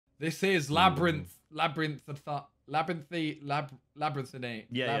This is Labyrinthine.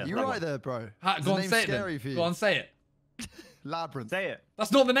 Yeah. You're right there, bro. Go on, say it then. Go on, say it. Labyrinth. Say it.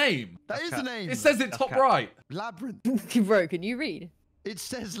 That's not the name. That is the name. It says it top right. Labyrinth. Bro, can you read? It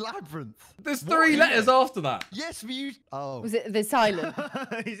says Labyrinth. There's 3 letters after that. Yes, but you... Oh. Was it the silent?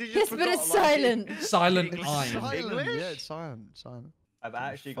 Yes, but it's silent. Silent It's line. silent. Yeah, it's silent. I've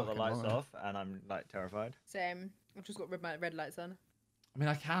actually got the Fucking lights lying. off, and I'm like terrified. Same. I've just got red lights on. I mean,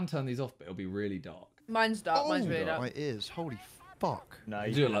 I can turn these off, but it'll be really dark. Mine's dark. Mine's really dark. My ears. Holy fuck. No,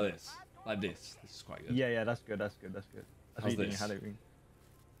 You do it like this. Like this. This is quite good. Yeah, that's good. That's good. How's what you this? Halloween.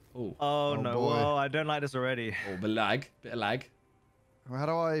 Oh, Oh no! boy. Oh, I don't like this already. oh, the lag. Bit of lag. How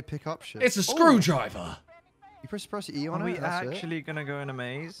do I pick up shit? It's a screwdriver. You press E on Are it. we That's actually gonna go in a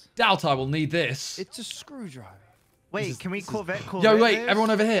maze? Doubt I will need this. It's a screwdriver. Wait, can we Corvette? Yo, wait, this?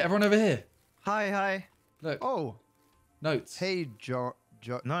 everyone over here. Everyone over here. Hi. Look. Oh. Notes. Hey,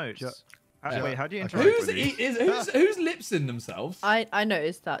 Notes. Yeah. Wait, how do you Okay. interact Who's with these? who's lips in themselves? I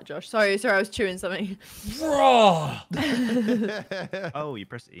noticed that, Josh. Sorry, I was chewing something. Bro. Oh, you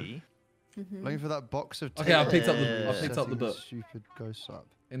press E. Looking for that box of tape. Okay, I picked up the Setting book. Stupid ghost up.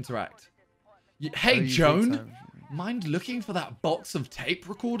 Interact. Oh, Hey, you Joan. big time. Mind looking for that box of tape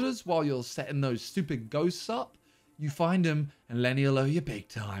recorders while you're setting those stupid ghosts up? You find them, and Lenny will owe you big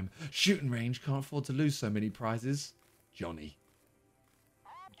time. Shooting range can't afford to lose so many prizes. Johnny.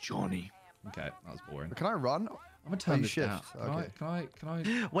 Okay, that was boring. Can I run? I'm gonna turn you this shift. down. Okay. Can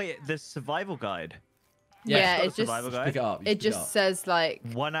I? Wait, the survival guide. Yeah, got it's the just survival Pick guide. it up. it just says like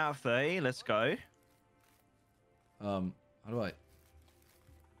 1 out of 30. Let's go. How do I?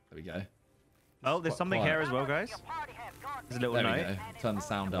 There we go. Oh, there's quite something quiet. here as well, guys. There's a little There we note. go. Turn the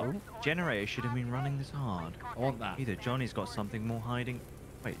sound up. Generator should have been running this hard. I want that. Either Johnny's got something more hiding.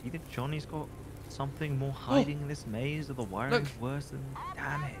 Wait, either Johnny's got something more hiding in this maze, or the wiring's worse than.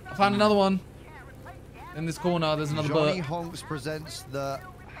 Damn it. I found another one. In this corner, there's another Johnny book. Honks presents the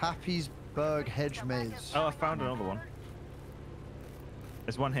Happysburg Hedge Maze. Oh, I found another one.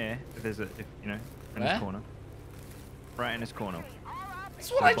 There's one here. If there's a, in Where? this corner. Right in this corner.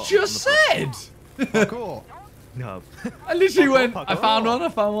 That's what I bottom, just on said. Parkour. No. I literally Parkour, went. parkour. I found one. I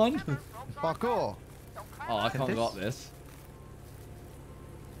found one. Parkour. Oh, I can't this? got this.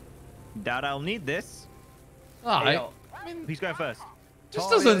 Doubt I'll need this. All right. Who's going first? This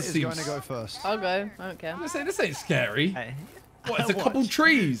Talia doesn't is seem. going to go first. I'll go. I don't care. This ain't scary. What? It's a Watch. couple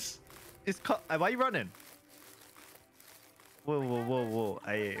trees. Why are you running? Whoa.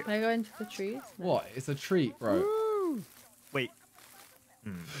 Hey, Can I go into the trees? No. What? It's a treat, bro. wait.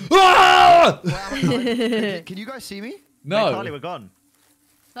 Ah! Can you guys see me? Wait, No. Talia, we're gone.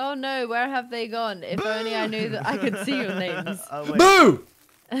 Oh no, where have they gone? If only I knew that I could see your names. Oh, wait.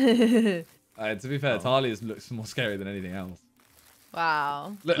 Boo! To be fair, Talia's looks more scary than anything else.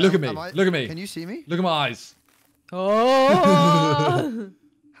 Wow. Look at me. Am I- Look at me. Can you see me? Look at my eyes. Oh!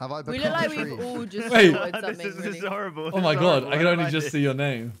 Have I become We look like a tree? we've all just Wait. sorted this something is really. horrible. Oh my This is god, horrible. I can What only have just did? see your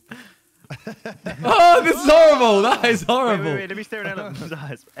name. Oh, this is horrible. That is horrible. Wait, let me stare at Ellum's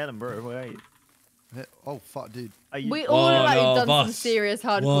eyes. Ellum, bro, where are you? Oh, fuck, dude. Are you... We all look like One we've of done some us. serious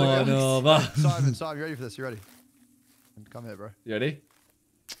hardcore One drugs. of us. Simon, you ready for this? You ready? Come here, bro. You ready?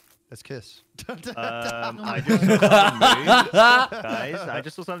 Let's kiss. I just saw something move. Guys, I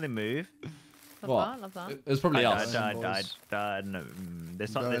just saw something move. Love What? that, love that. It was probably us. Boys. No,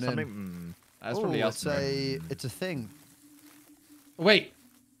 there's Going in. something. That's Oh, probably us. it's a thing. Wait,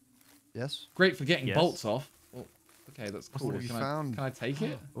 Yes. great for getting Yes. bolts off. Oh, okay, that's What cool. have you Can found? I take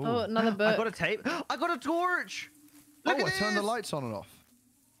it? Oh, another I book. got a tape. I got a torch. Look Oh, at I turned the this. lights on and off.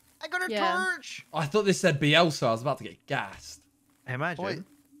 I got a Yeah. torch. I thought this said Bielsa. I was about to get gassed. Imagine. Wait,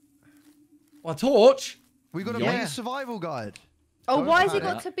 Well, a torch? we got to Yeah. make a survival guide. Oh, Don't why has it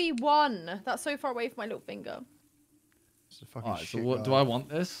hide got to be one? That's so far away from my little finger. It's a fucking Alright, so shit what, guide. do I want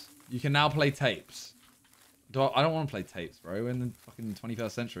this? You can now play tapes. I don't want to play tapes, bro. We're in the fucking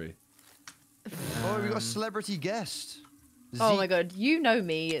 21st century. Oh, we got a celebrity guest. Oh my Zeke. god, you know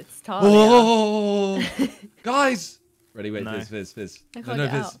me. It's Talia. Oh, guys! Ready? Wait, No. Viz. I No, can't no,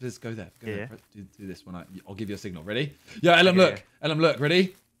 get out. Viz, go there. Go Yeah. there. Do this when I'll give you a signal. Ready? Yeah, Ellum, Okay, look. Ellum, look.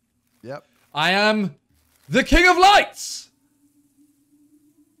 Ready? Yep. I am the King of Lights.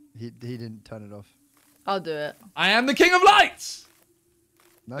 He didn't turn it off. I'll do it. I am the King of Lights.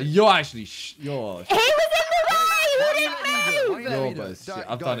 No. You're actually you're He was in the way! He Why do you let me do it? Why do you let you're me do it? both. Don't-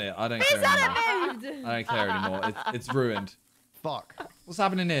 I've go. done it. I don't He's care anymore. on it, moved! I don't care anymore. It's ruined. Fuck. What's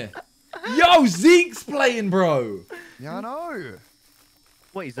happening here? Yo, Zeke's playing, bro. Yeah, I know.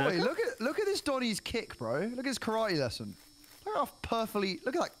 What is Wait, that? look at this Donnie's kick, bro. Look at his karate lesson. Look how perfectly.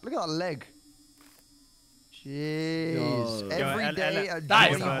 Look at that. Look at that leg. Jeez. Yo. Every Yo, day a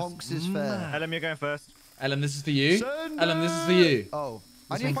that is Johnny honks is fair. Ellum, you're going first. Ellum, this is for you. Send Ellum, this is for you. Oh.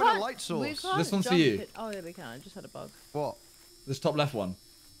 I This need to one- find a light We source. can't This one's for jump you. it. Oh, yeah, we can. I just had a bug. What? This top left one.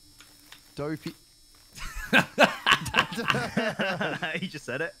 Dopey. He just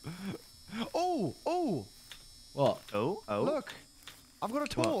said it. Oh, oh, What? Oh, oh. look. I've got a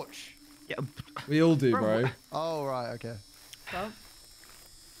torch. Yeah. We all do, bro. Oh, right, okay. Well,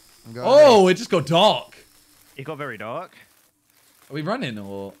 I'm going. Oh, it just got dark. It got very dark. Are we running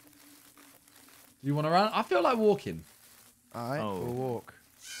or? Do you want to run? I feel like walking. All right, Oh. we'll walk.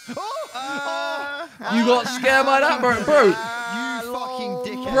 Oh! You got scared by that, bro? Bro, You fucking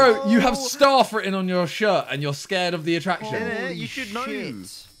dickhead. bro, you have staff written on your shirt and you're scared of the attraction. Innit? You should know. shit.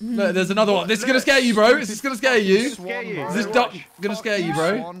 Look, there's another one. This is gonna scare you, bro. This is gonna scare you. Swan, Scare you. bro. Is this duck gonna scare you,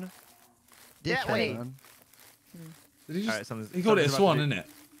 bro? Swan. Yeah, Dickhead, wait. man. Did he, Alright, just, something's- he called it a something's swan, about isn't it?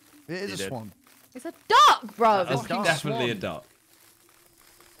 It is He a did. swan. it's a duck, bro. That's fucking definitely a swan. duck.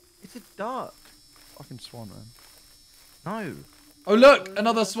 It's a duck. Fucking swan, man. No. Oh look,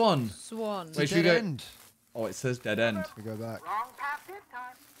 another swan. Swan. Wait, should we Dead go? end. Oh, it says dead end. We go back.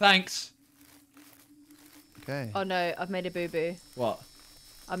 Thanks. Okay. Oh no, I've made a boo boo. What?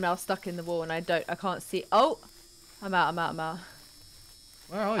 I'm now stuck in the wall and I can't see. Oh, I'm out.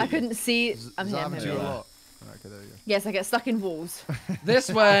 Where are you? I couldn't see. Does I'm that here. happen to you a here. lot? Right, okay, there you go. Yes, I get stuck in walls. This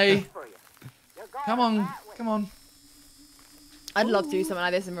way. Come on, come on. I'd love to do something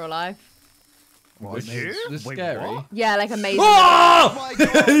like this in real life. What, Would mate? you? This is Wait, scary. what? Yeah, like amazing. Oh! my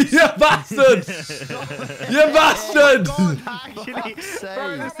God. You bastard! You bastard! Actually, sake.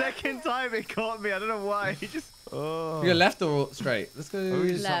 bro, the second time it caught me. I don't know why. He just. Oh. You go left or straight? Let's go. Oh, we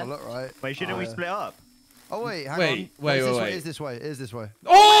just have a Left. look, right? Wait, shouldn't we yeah. split up? Oh, wait, hang Wait, on. wait, It's this wait, way, wait. It's this way, it is this way.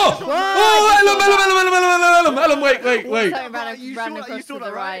 Oh! Oh! Ellum, wait, wait. Something ran, You ran saw that- across you to saw the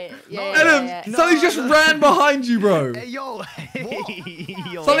that, right. right? Yeah, Ellum, yeah, yeah. something just ran behind you, bro. Hey, yo.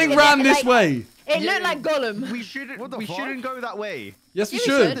 Yo. Something It- ran it- this like- way. It looked like Gollum. We shouldn't. What the We fuck? shouldn't go that way. Yes, we You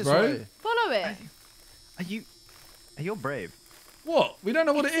should, should. This bro. way. Follow it. Are you? You're brave. What? We don't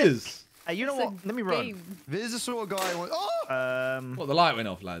know what it is. Hey, you know It's a what? Let me run. game. This is the sort of guy I want. Oh! What? The light went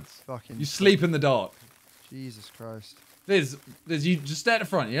off, lads. Fucking. You sleep in the dark. Jesus Christ. Liz, you just stay at the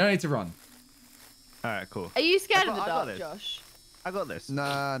front. You don't need to run. All right, cool. Are you scared of I the got dark, this. Josh? I got this.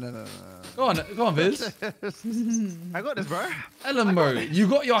 Nah, no. Go on, Viz. I got this, bro. Ellum, bro, you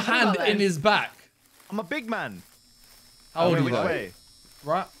got your hand got in this. his back. I'm a big man. How old Wait, are you, which though? way?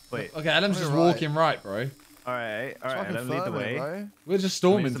 Right. Wait. Okay, Ellum's Wait, just right. walking right, bro. All right, It's fucking Let me lead the firm, way. bro. We're just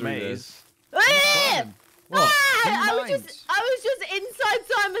storming it's a through maze. this. Ah! What? I was minds? just inside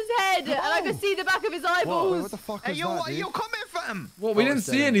Simon's head, and I could see the back of his Wait, eyeballs. what the fuck Hey, is yo, that, what? dude? Yo, come in, fam. What? We Oh, didn't it's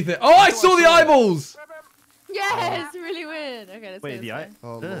see dead. anything. Oh, I saw the saw it. eyeballs. Yeah, it's really weird. Okay, let's Wait, go this the way. eye.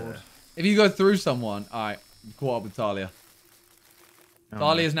 Oh, Ugh. Lord. If you go through someone, all right, you caught up with Talia. Oh,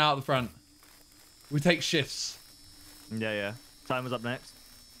 Talia is now at the front. We take shifts. Yeah. Time was up next.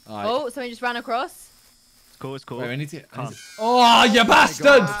 All right. Oh, something just ran across. It's cool. It's cool. Wait, we need to. Come. Oh, you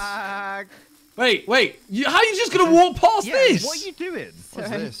bastard! Back. Wait. How are you just gonna walk past Yeah, this? what are you doing? What's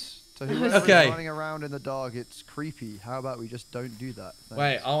Sorry. this? So whoever Okay. is running around in the dark, it's creepy. How about we just don't do that? Thanks.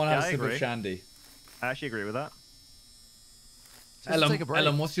 Wait, I want to have Yeah, a I sip of agree. shandy. I actually agree with that. Just take a break.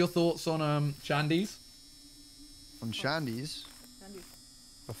 Ellum, what's your thoughts on shandies? On shandies?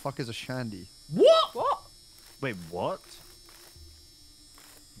 The fuck is a shandy? What? Wait, what?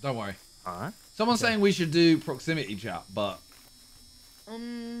 Don't worry. Huh? Someone's saying we should do proximity chat, but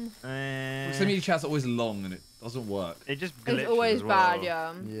Eh, proximity chat's always long and it doesn't work. it just glitches It's always as well. bad,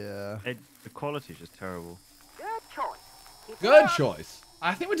 yeah. Yeah. The quality is just terrible. Good choice.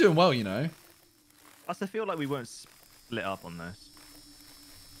 I think we're doing well, you know. Plus, I feel like we won't split up on this.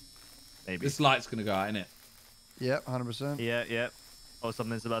 Maybe. This light's gonna go out, innit? Yep, 100%. Yeah. Oh,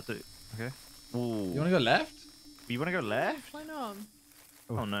 something's about to. Okay. Ooh. You wanna go left? You want to go left? Why not?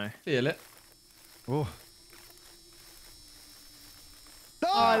 Oh no. Feel it. Oh.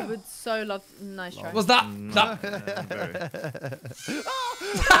 Oh, I would so love. Nice try. Was that?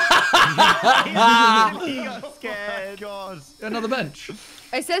 He got scared. God. Another bench.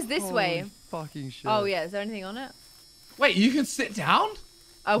 It says this Holy way. Fucking shit. Oh yeah, is there anything on it? Wait, you can sit down?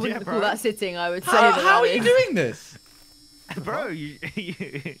 I wouldn't Yeah, call bro. that sitting. I would say How, that. how are that you is. doing this? Bro, you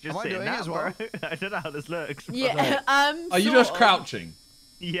just Am I sitting doing it down, as well? bro. I don't know how this looks. but- Yeah. Are you sort just of. crouching?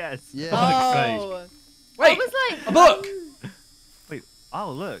 Yes. Yeah. Oh. Wait, I was like, a book. Wait.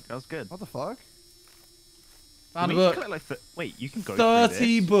 Oh, look. That was good. What the fuck? Found a We can book. collect, like, wait, you can go 30 through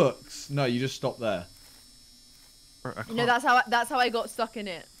this. books. No, you just stop there. Bro, I You know, can't- that's how I got stuck in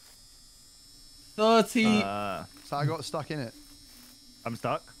it. 30. So I got stuck in it. I'm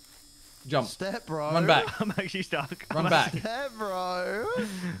stuck. Jump. Step, bro. Run back. I'm actually stuck. Run back. Step, bro.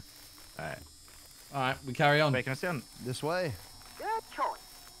 Alright. Alright, we carry on. Wait, can I see on? This way.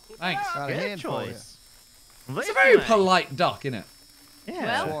 Thanks. Got a Good hand for you. choice. It's a very polite duck, isn't it?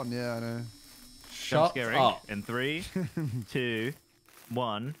 Yeah. Swan, yeah, I know. Shut Scaring. up. In 3, 2,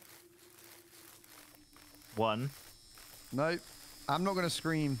 1. 1. Nope. I'm not gonna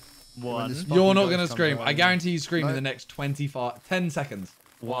scream. when 1. this You're fucking not ghost going to comes scream. around. I guarantee you scream in No. the next 10 seconds.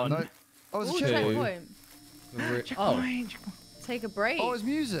 1. Nope. Oh, it's a Ooh, checkpoint. checkpoint. Oh, Take a break. Oh, it's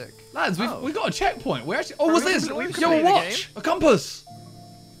music. lads, we got a checkpoint. We're actually. Oh, what's We've this? completed Yo, the watch! A compass!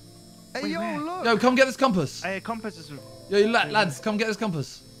 Hey, Wait, yo, where? look. Yo, come get this compass. Hey, compass is. Yo, lads, come get this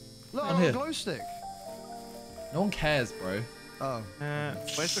compass. Look, I'm I got here. a glow stick. No one cares, bro. Oh.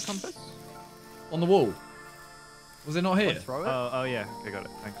 Where's the compass? On the wall. Was it not I here? throw it? Oh yeah. I got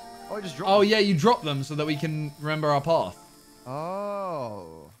it. Thanks. Oh, I just dropped Oh, it. yeah, you drop them so that we can remember our path.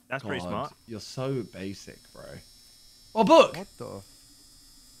 Oh. That's pretty God, smart. You're so basic, bro. Oh, book! What the?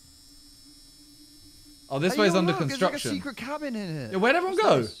 Oh, this Hey, way's yo, under look, construction. There's like a secret cabin in here. Yeah, where'd everyone What's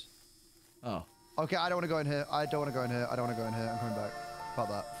go? this? Oh. Okay, I don't want to go in here. I don't want to go in here. I don't want to go in here. I'm coming back. Fuck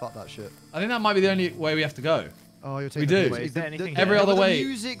that. Fuck that shit. I think that might be the only way we have to go. Oh, you're We taking do. the music. Wait, is there anything Every here? other but way.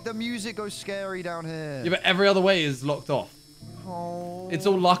 The music goes scary down here. Yeah, but every other way is locked off. Oh. It's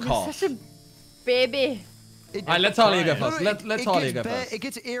all luck You're off. such a baby. It, Alright, let Talia go No, first. no, Let it Talia gets go first. It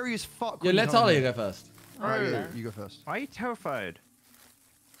gets eerie as fuck. Yeah, when let you come Talia in. go first. Alright, Okay. you go first. Why are you terrified?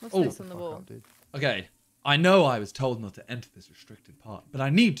 What's Oh, this on the Fuck wall? up, dude. Okay. I know I was told not to enter this restricted part, but I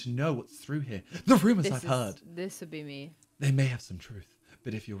need to know what's through here. The rumors I've heard. This would be me. They may have some truth,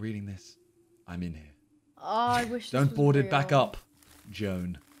 but if you're reading this, I'm in here. Oh, I wish. Don't this was board it back real. up,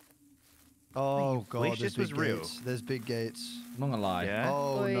 Joan. Oh god, wish there's this was big real. gates. There's big gates. I'm not gonna lie. Yeah.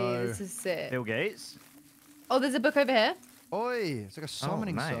 Oh Boy, no. this is sick. Bill Gates. Oh, there's a book over here. Oi, it's like a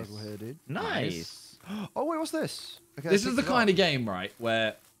summoning nice. circle here, dude. Nice. Oh wait, what's this? Okay, This is the kind of game, right,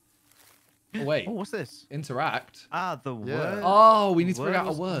 where... Oh, wait. Oh, what's this? Interact. Ah, the Yeah. word. Oh, we need to figure out a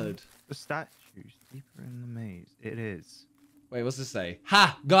was on word. The statues deeper in the maze. It is. Wait, what's this say?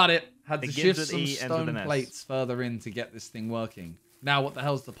 Ha! Got it! Had to It shift gives some an E, ends with stone an S. plates further in to get this thing working. Now, what the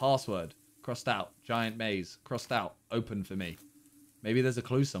hell's the password? Crossed out. Giant maze. Crossed out. Open for me. Maybe there's a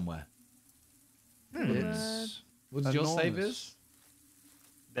clue somewhere. It's What does your save enormous. is?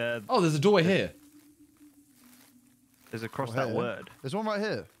 The, Oh, there's a doorway here. there's a crossed Oh, out here. word. There's one right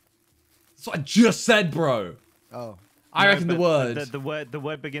here. That's what I just said, bro. Oh. I No, reckon the but word... The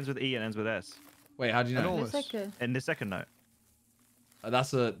word begins with E and ends with S. Wait, how do you know? Enormous. Looks like a In the second note.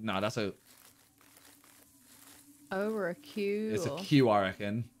 That's a... No, that's a... O or a Q. It's a or... Q, I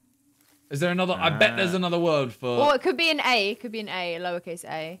reckon. Is there another... I bet there's another word for... Or it could be an A. It could be an A, lowercase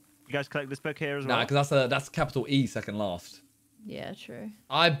a. You guys collect this book here as Nah, well? because that's capital E second last. Yeah, true.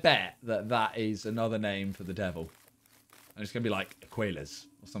 I bet that is another name for the devil. And it's going to be like Aquelas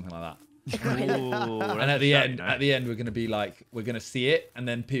or something like that. Ooh, And at the end, we're gonna be like, we're gonna see it, and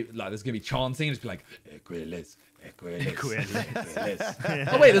then people like, there's gonna be chanting, and it's be like, Aquelas, Aquelas,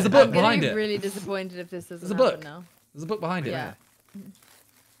 Aquelas. Oh wait, there's a book I'm gonna behind be it. really disappointed if this doesn't There's a happen book. now. There's a book behind it. Yeah.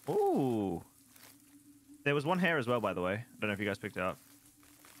 Ooh. There was one here as well, by the way. I don't know if you guys picked it up.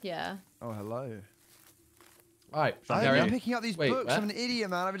 Yeah. Oh, hello. All right, shall I I've carry been on? picking up these Wait, books. where? I'm an idiot,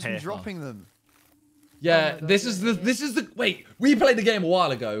 man. I've just been Here. dropping them. Yeah, Oh my God, this is you're the wait. We played the game a while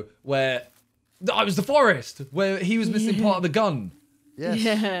ago where it was the forest where he was missing part of the gun. Yes.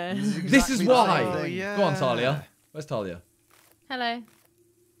 Yeah. This is exactly the why. same Oh, thing. yeah. Go on, Talia. Where's Talia? Hello.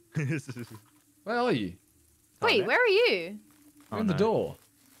 Where are you? Wait, where are you? We're Oh, in the no. door.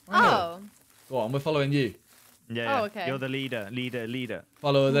 I know. Oh. Go on, we're following you. Yeah, Oh, okay. You're the leader.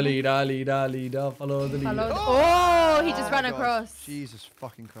 Follow the leader. Follow the leader. Follow Oh, he just Oh ran my God. across. Jesus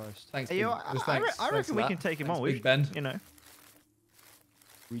fucking Christ. Thanks. Hey, yo, big- I thanks reckon for we that. can take him Thanks, on. Big Ben. You know,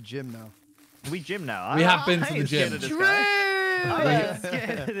 We gym now. we gym now. We have been I to ain't the scared gym. of this True. guy. I Yeah. ain't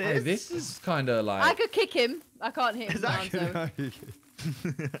scared of Hey, this. this is kind of I like could kick him. I can't hit him Is down, that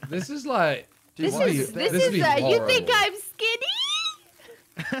so. this is like This would is be- this would is be you think horrible. I'm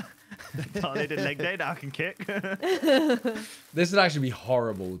skinny? Talia did leg day, now I can kick. This would actually be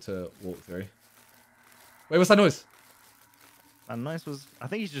horrible to walk through. Wait, what's that noise? And nice was. I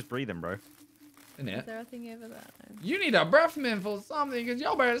think he's just breathing, bro. In Is it. there a thing over there? You need a breath mint for something because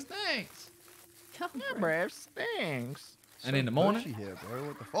your breath stinks. No. breath stinks. And in the morning. Bushy here, bro.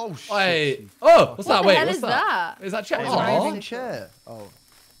 What the oh shit. Wait. Oh, what's that? What the Wait, hell what's is that? that? Is that chair? It's Oh. a Aw. moving chair. Oh.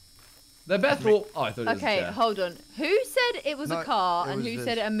 They're Beth or... Oh, I thought it was a Okay, chair. hold on. Who said it was No, a car it and was who this.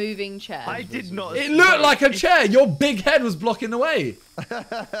 said a moving chair? I did not. It looked like a chair. Your big head was blocking the way.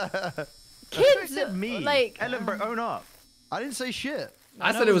 Kids, Me. like, Ellen, bro, own up. I didn't say shit.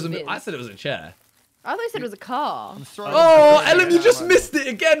 I said it was a. I said it was a chair. I thought you said it was a car. Oh, Ellum, you just missed it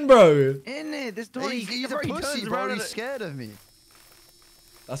again, bro. In it, this door. He's a pussy, bro. He's scared of me.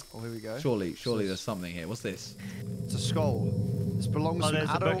 That's. Oh, here we go. Surely there's something here. What's this? It's a skull. This belongs to an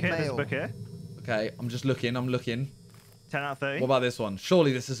adult male. There's a book here. Okay, I'm just looking. 10 out of 30. What about this one?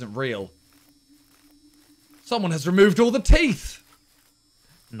 Surely this isn't real. Someone has removed all the teeth.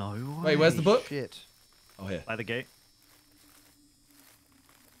 No way. Wait, where's the book? Shit. Oh, here. By the gate.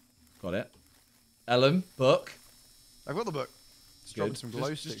 Got it. Ellum, book. I've got the book. It's dropping some glow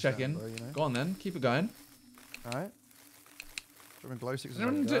sticks. Just checking. Down, bro, you know? Go on then. Keep it going. Alright. Dropping glow sticks.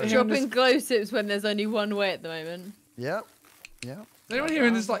 Dropping glow sticks when there's only one way at the moment. Yep. Yep. Is anyone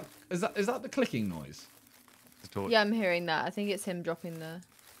hearing this? Like, is that the clicking noise? The torch. Yeah, I'm hearing that. I think it's him dropping the.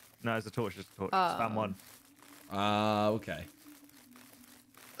 No, it's a torch. Just a torch. Spam one. Okay.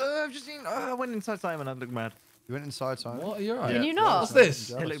 I've just seen. I went inside Simon. I looked mad. You went inside, Simon? What? You're right. Can you not? What's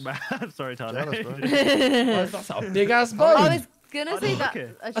this? It looked bad. Sorry, Talia. That's a big ass bone. I was gonna say that.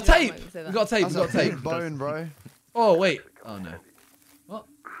 A tape. We got tape. We got tape. Big bone, bro. Oh wait. Oh no. What?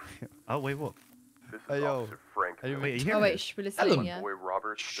 Oh wait, what? Hey yo. Wait, are you hearing Oh me? wait, we're listening. Ellum. Yeah. Boy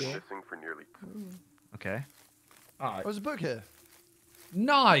Robert's been missing for nearly. Okay. All right. There's a book here.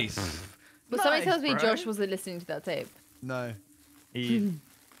 Nice. But somebody Nice, tells me bro. Josh wasn't listening to that tape. No. We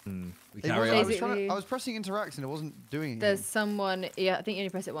It carry wasn't- on. Basically- I was pressing interact and it wasn't doing anything. There's someone. Yeah, I think you only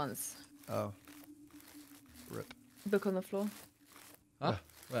press it once. Oh. Rip. Book on the floor. Huh?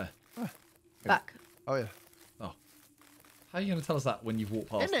 Where? Back. Oh yeah. How are you gonna tell us that when you've walked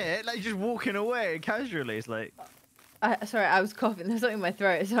past? Isn't it? Like just walking away casually. It's like. Sorry, I was coughing. There's something in my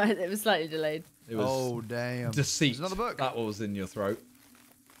throat, so it was slightly delayed. It was Oh damn. deceit. There's another book. That was in your throat.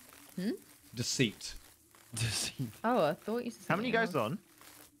 Hmm? Deceit. Deceit. Oh, I thought you said How many you guys on?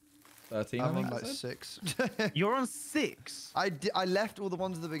 13. I I'm think on I like said. 6. You're on 6. I left all the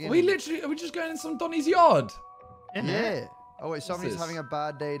ones at the beginning. Are we just going in some Donny's yard? Isn't it? Yeah. Oh wait, somebody's this? having a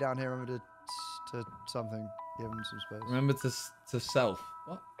bad day down here. Remember to something. Give him some space. Remember to self.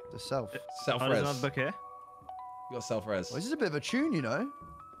 What? To self. Self Oh, res. there's another book here. You got self res. Well, this is a bit of a tune, you know.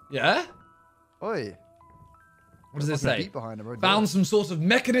 Yeah. Oi. What does it Fucking say? beat behind him, bro. Found some sort of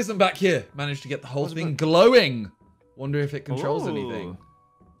mechanism back here. Managed to get the whole What's the thing book? glowing. Wonder if it controls Ooh. anything.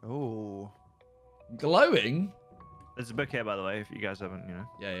 Oh. Glowing? There's a book here, by the way, if you guys haven't, you know.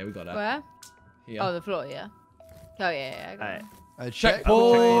 Yeah, we got that. Where? Here. Oh, the floor. Yeah. Oh yeah, I got Alright. it. A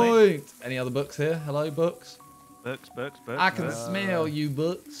Checkpoint. Any other books here? Hello, books. Books. I can smell you,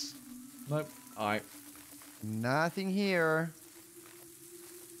 books. Nope. All right. Nothing here.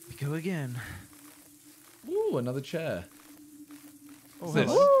 We go again. Ooh, another chair. What's hello.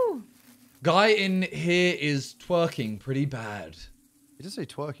 this? Woo! Guy in here is twerking pretty bad. You just say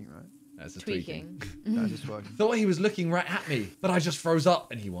twerking, right? That's a tweaking. Tweaking. No, just twerking. Thought he was looking right at me, but I just froze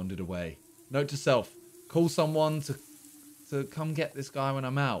up and he wandered away. Note to self: call someone to come get this guy when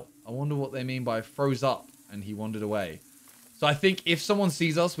I'm out. I wonder what they mean by froze up and he wandered away. So I think if someone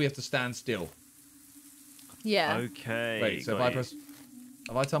sees us, we have to stand still. Yeah. Okay. Wait, so if got I you. press,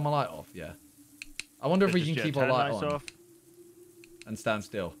 have I turned my light off? Yeah. I wonder if we can Just, keep turn our light lights on off. and stand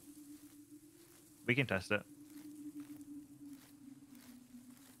still. We can test it.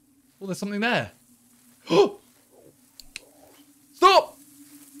 Oh, there's something there. Stop!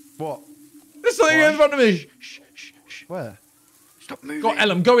 What? There's something in front of me. Where? Stop moving. Go on,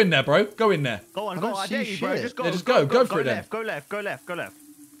 Ellum, go in there, bro. Go in there. Go on, I go don't on. I see dare you, bro. shit. Just go. Yeah, just go for it then. left, go left. Go left.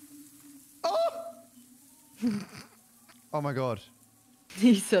 Oh my god.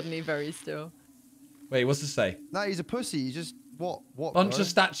 He's suddenly very still. Wait, what's this say? No, he's a pussy. He just what? Bunch bro? of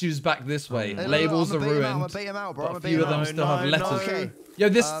statues back this way. Hey, look, Labels I'ma are bait him out, ruined. I'ma bait him out, bro. But I'ma a bait few him of them out. still have no, letters. Okay. Yo,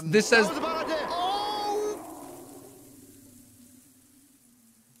 this says. That was a bad idea. Oh!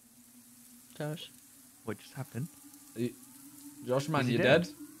 Josh. What just happened? Josh, man, Is he you're dead?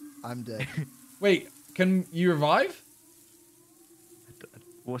 dead. I'm dead. Wait, can you revive?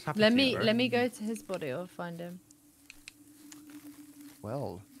 What's happened? Let to me you, bro? let me go to his body or find him.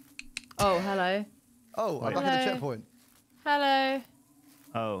 Well. Oh, hello. Oh, I'm Wait. back at the Hello. checkpoint. Hello.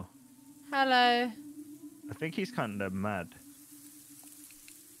 Oh, Hello. I think he's kind of mad.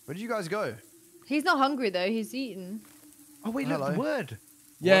 Where did you guys go? He's not hungry though. He's eaten. Oh wait, Hello. look, the word.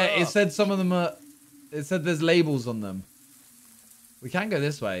 Yeah, What it up? said some of them are. It said there's labels on them. We can go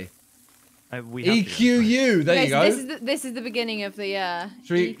this way. We have to go. EQU. There Okay, you so go. this is the beginning of the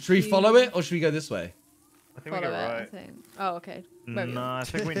Should we follow it or should we go this way? I think we Follow go it. I right. think. Oh, okay. Where are we No, going? I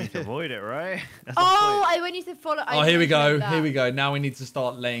think we need to avoid it, right? That's the Oh, point. when you said follow. Oh, here we go. Here we go. Now we need to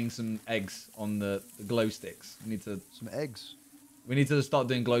start laying some eggs on the glow sticks. We need Some eggs. to start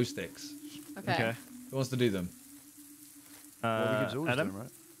doing glow sticks. Okay. Okay. Who wants to do them? Well, we could always do Adam? them,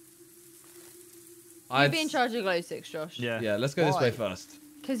 right? You be in charge of glow sticks, Josh. Yeah. Yeah, let's go this Why? way first.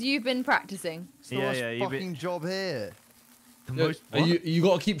 Because you've been practicing. It's the worst you've been- fucking job here. The Yo, most. you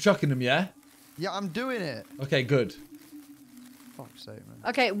got to keep chucking them, yeah? Yeah, I'm doing it. Okay, good. Fuck's sake, man.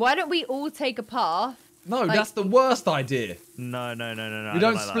 Okay, why don't we all take a path? No, Like- that's the worst idea. No. We don't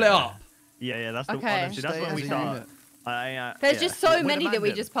like that split idea. up. Yeah, that's the Okay. honestly, that's Stay when we as a start. unit. There's yeah. just so We'd many that we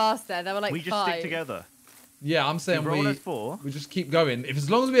imagine. just passed there. There were like We just 5. stick together. Yeah, I'm saying roll we as 4. just keep going. If as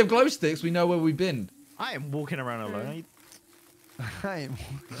long as we have glow sticks, we know where we've been. I am walking around alone. Are you- I ain't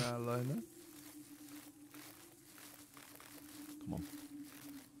walking around alone, though. Come on.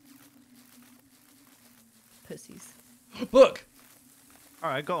 Pussies. Book. All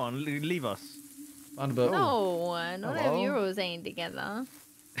right, go on. Leave us. Find a book. No, none of Hello? yours ain't together.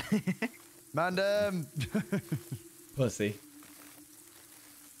 Mandem. Pussy.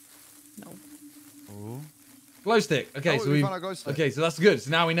 No. Oh. Glow stick. Okay, Oh, so we we. found our glow stick. Okay, so that's good.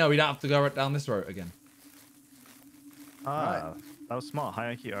 So now we know we don't have to go right down this road again. Ah, that was smart.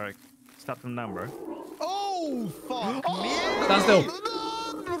 High IQ. All right, stop them down, bro. Oh, fuck me. Stand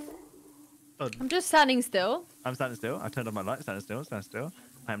still. I'm just standing still. I'm standing still. I turned on my light. Standing still. Stand still.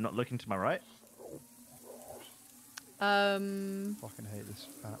 I am not looking to my right. Fucking hate this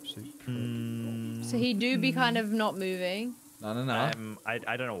absolute prick. So he do be kind of not moving. No. I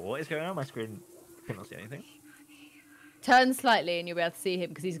don't know what is going on. My screen cannot see anything. Turn slightly and you'll be able to see him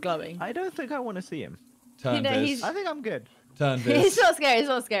because he's glowing. I don't think I want to see him. Turn You know, Viz. he's- I think I'm good. Turn It's Viz. not scary. It's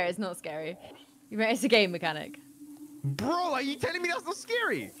not scary. It's not scary. It's a game mechanic. Bro, are you telling me that's not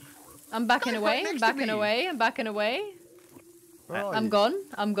scary? I'm backing Guy's away. right I'm next to backing me. away. I'm backing away. Where are I'm you? gone.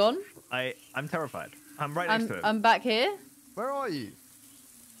 I'm gone. I'm terrified. I'm right next to him. I'm back here. Where are you?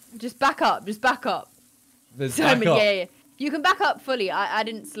 Just back up. Just back up. Viz, Simon, back up. yeah. You can back up fully. I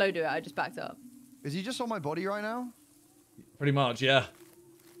didn't slow do it. I just backed up. Is he just on my body right now? Pretty much, yeah.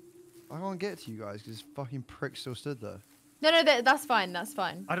 I can't get to you guys because this fucking prick still stood there. No, that's fine. That's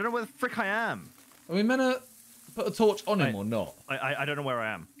fine. I don't know where the frick I am. Are we meant to put a torch on him Right. or not? I don't know where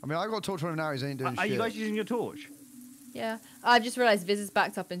I am. I mean, I got a torch on him now. He ain't doing Are shit. you guys using your torch? Yeah. I just realized Viz is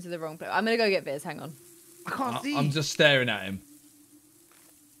backed up into the wrong place. I'm gonna go get Viz. Hang on. I can't see. I'm just staring at him.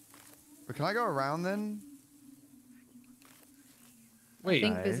 But can I go around then? Wait. I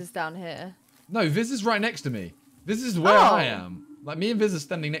think Nice. Viz is down here. No, Viz is right next to me. Viz is where Oh. I am. Like, me and Viz are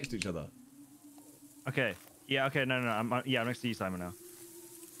standing next to each other. Okay. Yeah. Okay. No. I'm next to you, Simon now.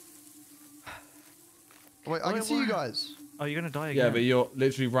 Wait, I can see you guys. Oh, you're gonna die Yeah, again. but you're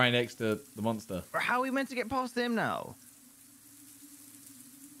literally right next to the monster. Bro, how are we meant to get past him now?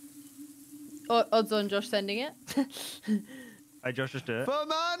 Odds on Josh sending it. Hey, Josh, just do it.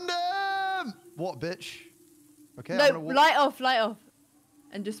 Fernandem! What, bitch? Okay, I'm No, gonna walk. light off,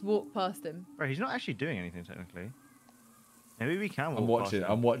 and just walk past him. Bro, he's not actually doing anything technically. Maybe we can walk I'm past watching. him.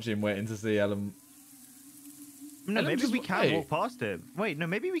 I'm watching, waiting to see Ellum. No, Ellum maybe just we wa- can hey. walk past him. Wait, no,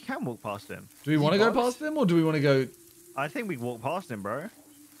 maybe we can walk past him. Do we want to go bugs? past him or do we want to go? I think we walk past him, bro.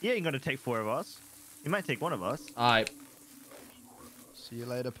 He ain't gonna take 4 of us. He might take 1 of us. Alright. See you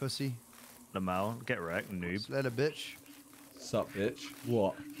later, pussy. Lamal, get wrecked, noob. See you later, bitch. Sup, bitch.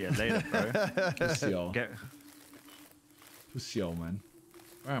 What? Yeah, later, bro. Pussy hole. Get Pussy hole, man.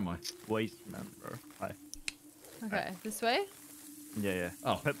 Where am I? waste, man, bro. Hi. Okay, this way. Yeah.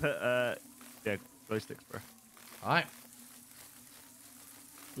 Oh. Yeah, glow sticks, bro. Alright.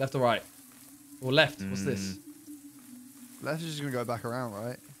 Left or right? Or left? What's this? Left is just gonna go back around,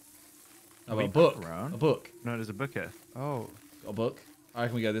 right? Oh, we a back book. around? A book. No, there's a book here. Oh. Got a book. I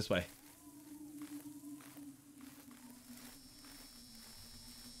reckon we go this way.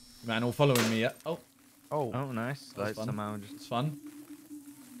 Man, all following me. Yeah. Oh, Oh. Oh, nice. That was Like fun. somehow just. it's fun.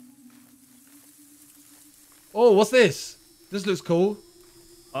 Oh, what's this? This looks cool.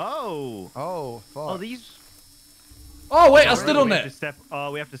 Oh. Oh, fuck. Oh, these. Oh, wait, I Oh, stood on we have it. to step.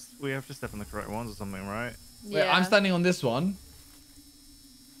 Oh, we have to step on the correct ones or something, right? Wait, I'm standing on this one.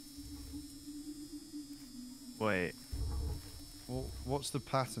 Wait. Well, what's the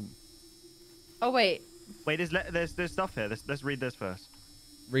pattern? Oh wait. Wait, there's stuff here. Let's read this first.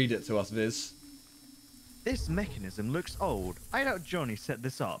 Read it to us, Viz. This mechanism looks old. I doubt Johnny set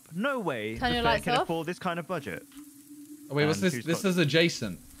this up. No way Turn the your fair lights can off. afford this kind of budget. Oh, wait, what's And this? who's This got- is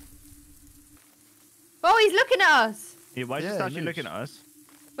adjacent. Oh, he's looking at us. Yeah, why is Yeah, this it actually moves. looking at us?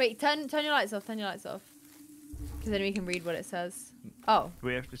 Wait, turn your lights off. Turn your lights off. Because then we can read what it says. Oh. Do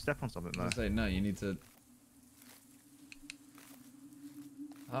we have to step on something I though? say no. You need to.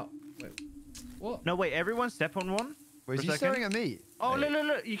 Oh, wait. What? No, wait. Everyone step on one. Wait, is For he a second. staring at me? Oh, Wait.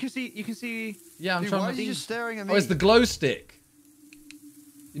 look. You can see. Yeah, I'm Dude, trying why to. is he just staring at me? Oh, it's the glow stick.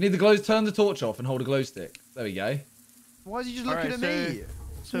 You need the glow. Turn the torch off and hold a glow stick. There we go. Why is he just Alright, looking at me?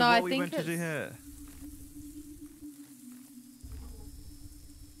 So No, what I are we think meant to do it's- here?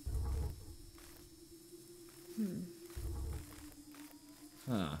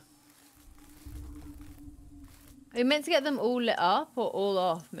 Huh. Are you meant to get them all lit up or all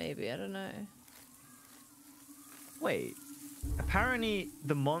off? Maybe I don't know. Wait. Apparently,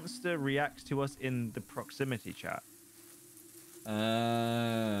 the monster reacts to us in the proximity chat.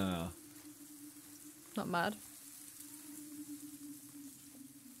 Not mad.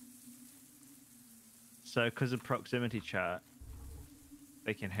 So, because of proximity chat,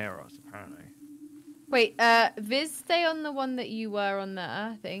 they can hear us, apparently. Wait, Viz, stay on the one that you were on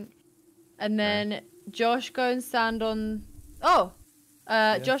there, I think. And then Josh, go and stand on... Oh!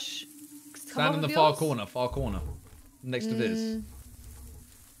 Josh... Stand in the far corner. Next to Viz.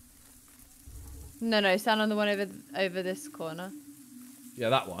 No, stand on the one over this corner. Yeah,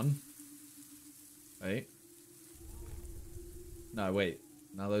 that one. Wait. No, wait.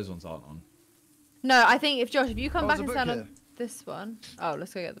 Now those ones aren't on. No, I think if you come Oh, back there's and a stand book on this one. Oh,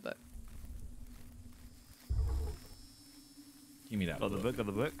 let's go get the book. Give me that Got the book, got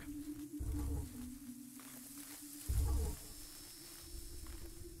the book.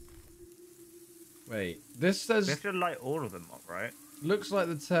 Wait. This says... We have to light all of them up, right? Looks like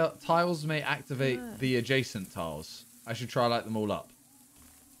the tiles may activate the adjacent tiles. I should try light them all up.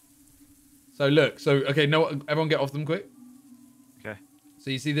 So look. Okay, no, everyone get off them quick. Okay. So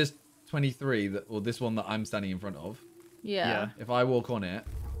you see this 23, or this one that I'm standing in front of. Yeah. If I walk on it,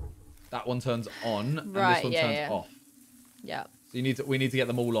 that one turns on, and Right, this one yeah, turns yeah. off. Yeah. So we need to get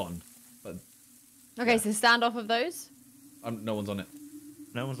them all on. But Okay, so stand off of those. no one's on it.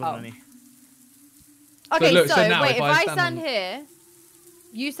 No one's on Oh. any. Okay, look, so, so now wait, if if I I stand stand on- here,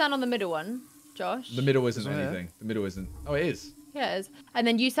 you stand on the middle one, Josh. The middle isn't Isn't it? anything. The middle isn't. Oh, it is. Yeah, it is. And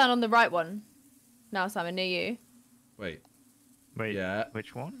then you stand on the right one. Now, Simon, near you. Wait. Wait, Yeah.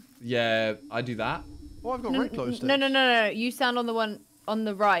 which one? Yeah, I do that. Oh, I've got red glow sticks. No. You stand on the one on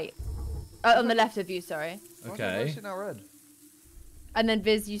the right. On the left of you, sorry. Why Okay. is it now red? And then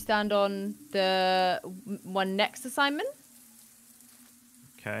Viz, you stand on the one next to Simon?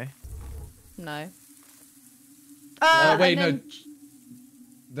 Okay. No. Wait, and no.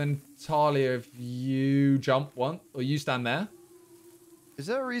 Then Talia, if you jump one, or you stand there, Is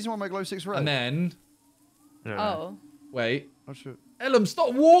there a reason why my glow stick's red? and then I don't know. Oh. wait, Not sure. Ellum,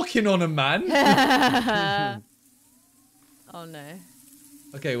 stop walking on him, man. Oh no.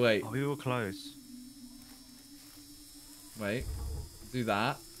 Okay, wait, Oh, we were close. wait, do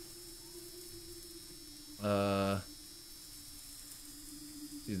that.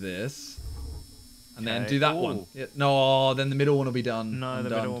 Do this, and then Okay. do that one. Ooh. Yeah, no, then the middle one will be done. No, I'm the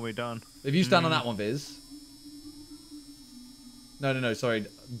done. middle will be done. If you stand on that one, Viz. No, sorry.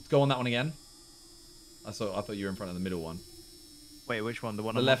 Go on that one again. I thought you were in front of the middle one. Wait, which one? The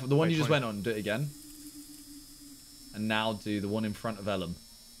one The on left, the one you just point? went on. Do it again. And now do the one in front of Ellum.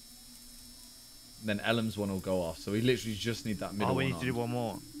 Then Ellum's one will go off. So we literally just need that middle Oh, one we need to do on. one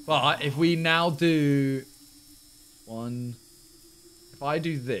more. But if we now do one, if I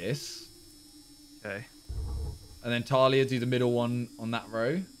do this, Okay. and then Talia do the middle one on that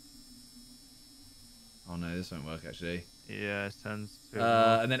row. Oh no, this won't work actually. Yeah, it turns to...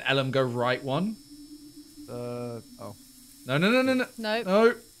 And then Ellum go right one. Oh. No.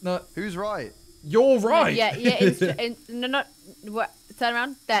 Nope. No. Who's right? You're right. Yeah. No. What? Turn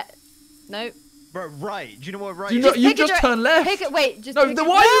around. There. Nope. Bro, right. Do you know what right Do you is? not, you pick a just turned left. Pick it. Wait. Just. No, pick then it-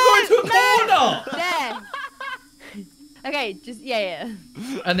 why are you going to a corner? There. Okay. Just yeah.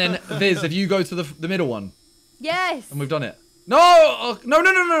 And then Viz, if you go to the middle one, Yes. and we've done it. No, no.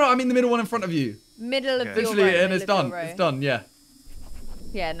 I mean the middle one in front of you. Middle of Okay. your Literally, row. and it's middle of done. your row. It's done. Yeah.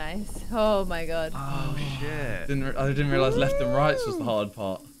 Yeah. Nice. Oh my god. Oh, shit. I didn't realize left and right was the hard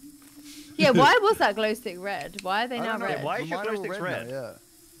part. Yeah. Why was that glow stick red? Why are they I now don't know. red? Why is your Mine are glow all sticks now, red? Yeah. That's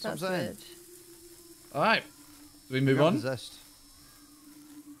what That's I'm saying. weird. All right. Do we move Got on? possessed.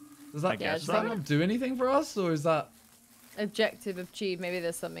 Does I that, guess does that so. not do anything for us, or is that? Objective achieved. Maybe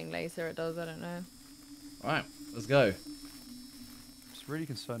there's something later it does. I don't know. All right. Let's go. Just really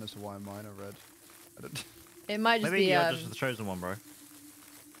concerned as to why mine are red. I don't. It might just Maybe be. you're just the chosen one, bro. I'm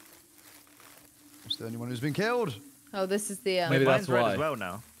the only one who's been killed. Oh, this is the. Maybe Mine's that's red why. as well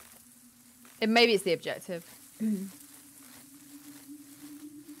now. Maybe it's the objective.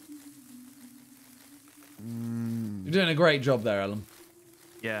 You're doing a great job there, Ellum.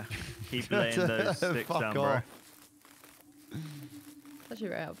 Yeah. Keep laying those sticks Fuck down, bro. off. It's actually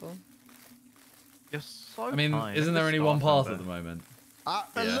very helpful. You're so I mean, kind. isn't Look there at only the one staff path at the member. moment?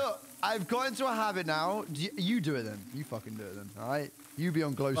 Yeah. Look, I've got into a habit now. You do it then. You fucking do it then. All right. You be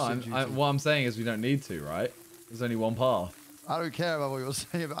on glow Well, stick duty. what I'm saying is we don't need to, right? There's only one path. I don't care about what you're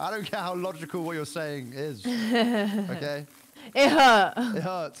saying, but I don't care how logical what you're saying is. Okay? It hurt. It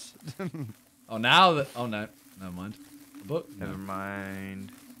hurts. Oh, now that... Oh, no. Never mind. A book? No. Never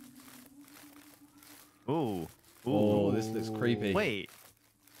mind. Ooh. Oh, this looks creepy. Wait.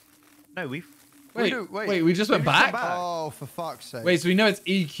 No, we've... Wait, we just went back? Oh, for fuck's sake. Wait, so we know it's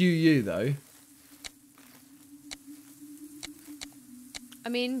EQU, though. I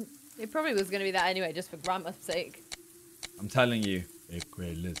mean, it probably was going to be that anyway, just for grammar's sake. I'm telling you.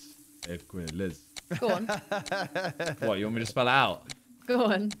 EQUILIZ. EQUILIZ. Go on. What, you want me to spell it out? Go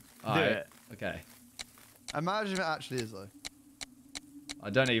on. Alright. it. Okay. Imagine it actually is, though. I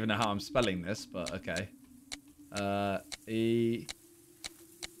don't even know how I'm spelling this, but okay.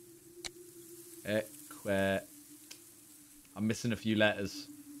 I'm missing a few letters.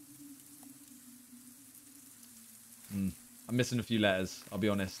 I'm missing a few letters, I'll be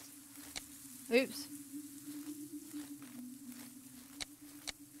honest. Oops.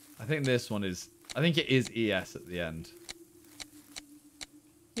 I think this one is... I think it is ES at the end.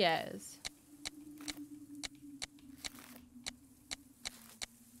 Yes.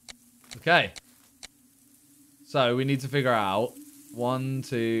 Okay. So we need to figure out 1,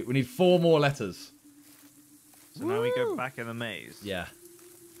 2... We need 4 more letters. So now we go back in the maze. Yeah.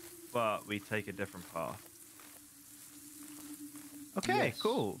 But we take a different path. Okay, Yes.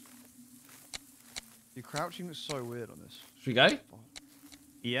 cool. Your crouching looks so weird on this. Should we go?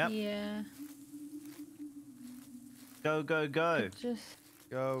 Yep. Yeah. Go, go, go. Just...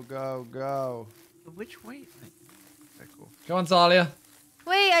 Go, go, go. Which way? Okay, cool. Go on, Talia.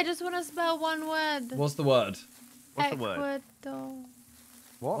 Wait, I just want to spell one word. What's the word? What's the word? Ecuador.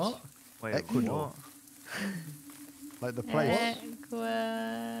 What? Wait, Ecuador. what? Like the place. Ecuador.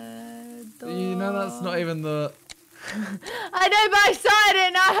 You know that's not even the... I know, but I started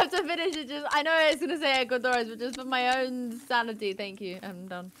it. Now I have to finish it. Just I know it's gonna say Ecuador, but just for my own sanity. Thank you. I'm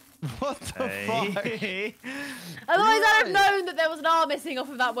done. What the fuck? Hey. Otherwise, I'd have Right. known that there was an R missing off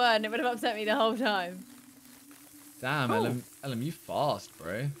of that word, and it would have upset me the whole time. Damn, Cool. Ellum, you fast,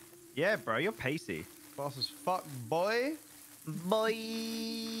 bro. Yeah, bro, you're pacey. Fast as fuck, boy. Boy.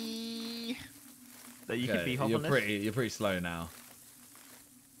 So you can be hop you're on this. you're pretty slow now.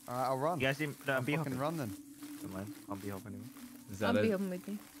 Alright, I'll run. You guys seem... No, I'll be fucking hopping. run then. Never mind. I'll be hopping anyway. Is that I'll be it? on with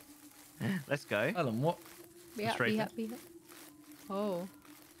you. Let's go. Ellum, what? Be up, Straight be in. up, be up. Oh.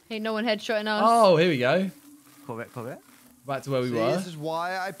 Ain't no one headshotting us. Oh, here we go. Corvette, Corvette. Back to where we See, were. this is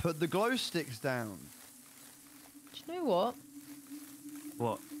why I put the glow sticks down. Do you know what?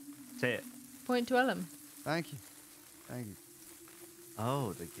 What? Say it. Point to Ellum. Thank you. Thank you.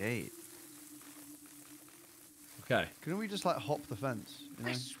 Oh, the gate. Okay. Couldn't we just like hop the fence? You know?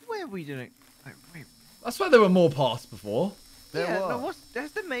 I swear we didn't... Like, wait. I swear there were more paths before. There yeah, no, were.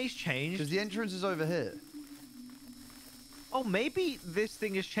 has the maze changed? Because the entrance is over here. Oh, maybe this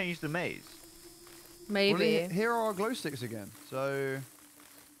thing has changed the maze. Maybe. Well, here are our glow sticks again. So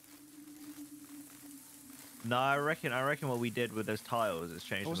No, I reckon what we did with those tiles has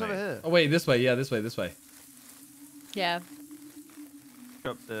changed what's the over maze. here? Oh, wait, this way. Yeah, this way, this way. Yeah.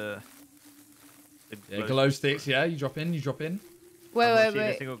 Drop the Yeah, glow sticks. Yeah, you drop in, you drop in. Wait, I'm not wait, seeing a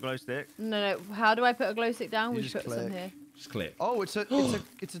wait. single glow stick. No, no. How do I put a glow stick down? You We just should put some click. here. Just click. Oh, it's a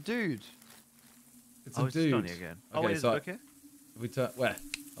it's a dude. It's Oh, a it's dude. Johnny again. Oh, Okay, wait, is so it okay? if we turn where?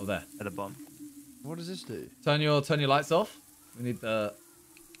 Oh, there. At the bottom. What does this do? Turn your lights off. We need the.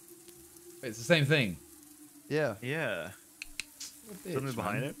 Wait, it's the same thing. Yeah. Yeah. Bitch, Something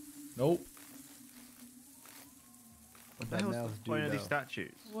behind man. it. Nope. What the That hell's nails the do point of these though.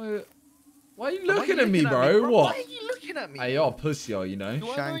 statues? Why are you Why are looking you at me, looking bro? Why What? are you looking at me? Hey, you're a pussy, you know.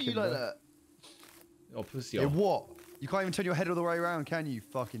 Why are you Shanking, like bro. that? You're a pussy. Hey, what? You can't even turn your head all the way around, can you,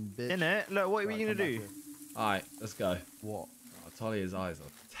 fucking bitch? Innit? Look, what are Right, you gonna come back do? here. Alright, let's go. What? Oh, Talia's eyes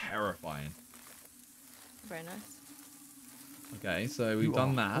are terrifying. Very nice. Okay, so we've You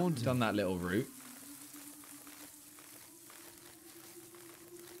done are that. We've haunted. done that little route.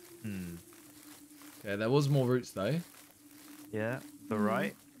 Hmm. Okay, there was more routes though. Yeah. The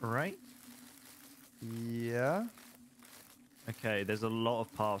Hmm. right? Yeah. Okay, there's a lot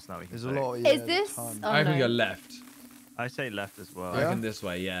of paths now we can There's a take. lot. Is Yeah, this- ton. Oh, I reckon we no. go left. I say left as well. I Yeah? reckon this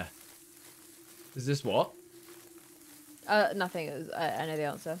way, yeah. Is this what? Nothing. It was, I know the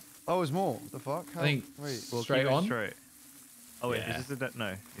answer. Oh, there's more. The fuck? How? I think Wait. We'll straight keep it on. Straight. Oh wait, Yeah. is this a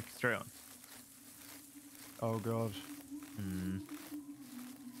no? It's straight on. Oh god. Hmm.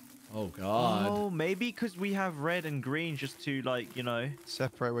 Oh god. Oh, maybe because we have red and green just to like, you know.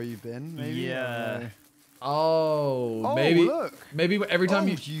 Separate where you've been. Maybe. I don't Yeah. know. Oh, Oh, maybe look. maybe every time Oh,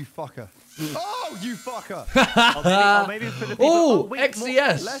 you you fucker. Oh, you fucker. Oh, maybe for the people. Oh, wait,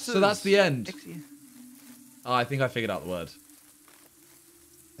 XES. more So that's the end. XES. Oh, I think I figured out the word.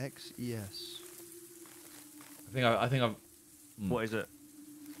 X-E-S. I think I've... What is it?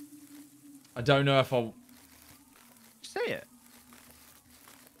 I don't know if I'll... Say it.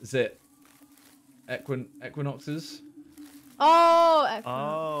 Is it equinoxes? Oh, excellent.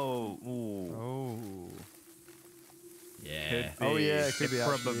 Oh. Ooh. Oh. Yeah. Could be. Oh, yeah, it could be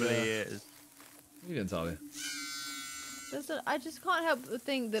actually, probably yeah. is. What are you doing, Talia? I just can't help but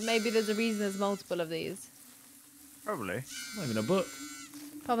think that maybe there's a reason there's multiple of these. Probably. Not even a book.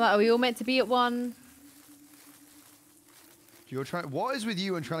 I'm like, are we all meant to be at one? You're trying. What is with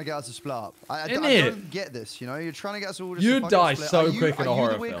you and trying to get us to split up? I Innit? don't get this. You know, you're trying to get us all. Just You'd to fucking die split. so Are you- quick in a Are you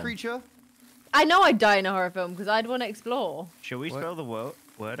horror the weird film. creature? I know I'd die in a horror film because I'd want to explore. Should we What? spell the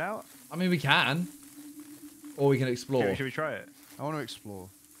word out? I mean, we can. Or we can explore. Should we try it? I want to explore.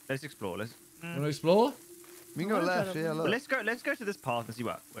 Let's explore. Let's. Want to explore? We can I go wanna try left. to- Yeah, Well, look. let's go to this path and see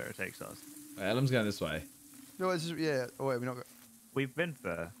where it takes us. Wait, Ellum's going this way. No, it's just, yeah. Oh wait, we're not. We've been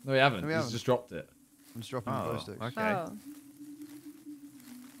there. No, we haven't. No, we He's haven't. just dropped it. I'm just dropping the glow sticks. Okay. Oh.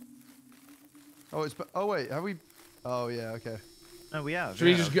 Oh, it's. Oh wait, have we? Oh yeah, okay. No, we have. Should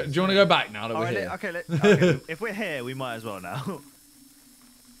we yeah. just go, do you want to go back now that we're Alright, here? okay, if we're here, we might as well now.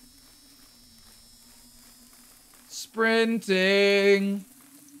 Sprinting.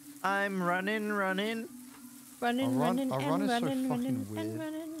 I'm running. Running, Our running, run and is so running, fucking running, weird. and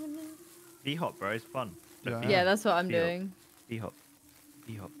running. B-hop, bro. It's fun. Yeah. Yeah, that's what I'm Feel. doing. B-hop.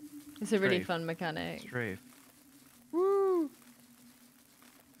 B-hop. It's a really Strafe. fun mechanic. Strafe.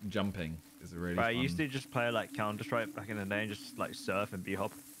 Jumping is a really Right, I fun... used to just play like Counter-Strike back in the day and just like surf and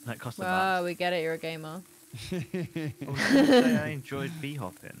B-hop. That cost a Wow, we get it. You're a gamer. I was gonna say I enjoyed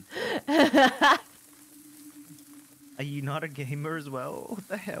B-hopping. Are you not a gamer as well? What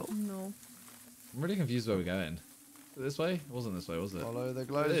the hell? No. I'm really confused where we're going. This way? It wasn't this way, was it? Follow the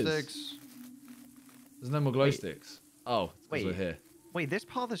glow It is. sticks. There's no more glow Wait. sticks. Oh, it's 'cause we're Wait. here. Wait, this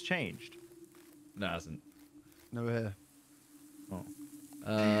path has changed. No, it hasn't. No, we're here.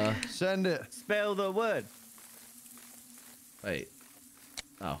 Oh. Send it. Spell the word. Wait.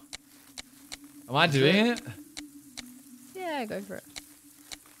 Oh. Am I doing it? Yeah, go for it.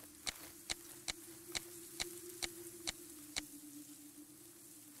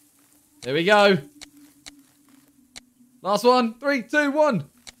 There we go. Last one. 3, 2, 1.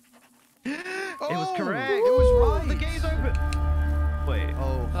 It was correct. It was right. The gate's open. Wait.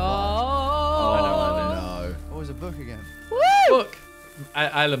 Oh. fuck. Oh, Oh. no. What was the book again? Woo! Look.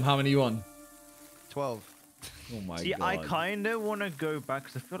 Ellum, how many you on? 12. Oh my See, god. I kind of want to go back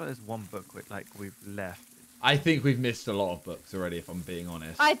because I feel like there's one book we've left. I think we've missed a lot of books already, if I'm being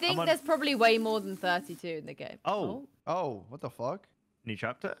honest. I think on- there's probably way more than 32 in the game. Oh. Oh, what the fuck? New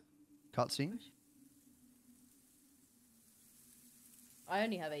chapter? Cutscene? I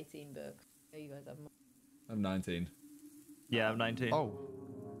only have 18 books. Oh, you guys have more. I'm 19. Yeah, I'm 19. Oh.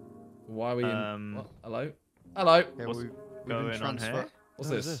 Why are we in... Um, What? Hello? Hello? Okay, What's we've going been on transferred. here? What's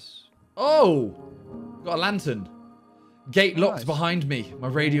What is this? Oh! Got a lantern. Gate locked Nice. behind me. My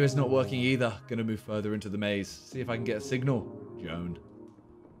radio is not working either. Gonna move further into the maze. See if I can get a signal. Joan.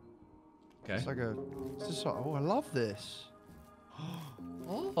 Okay. It's like a. It's just like, oh, I love this.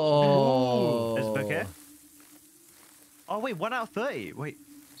 Oh. There's a book here. Oh, wait, 1 out of 30. Wait.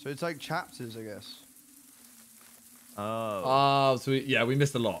 So it's like chapters, I guess. Oh. Oh, so we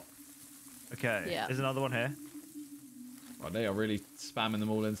missed a lot. Okay. Yeah. There's another one here. Oh, they are really spamming them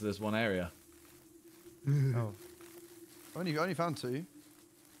all into this one area. Oh. Only found 2.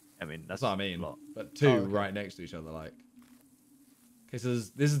 I mean, That's that's what I mean. a lot. But 2 Oh, okay. right next to each other, like. Okay, so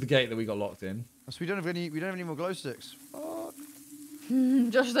this is the gate that we got locked in. So we don't have any more glow sticks. Fuck.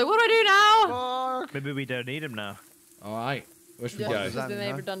 Josh is like, what do I do now? Fuck. Maybe we don't need them now. All right. Where should we Josh go? has that been mean,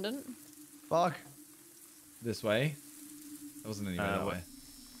 made huh? redundant. Fuck. This way? That wasn't anywhere that what? way.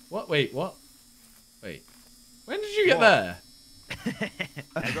 What? Wait, what? Wait. When did you get What? there?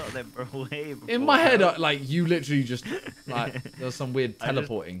 I got them way before. In my head, like, you literally just, like, there was some weird I just-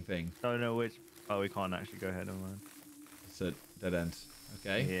 teleporting thing. Don't know which. Oh, we can't actually go ahead of mine. It's a dead end.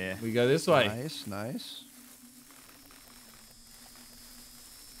 Okay. Yeah. We go this way. Nice, nice.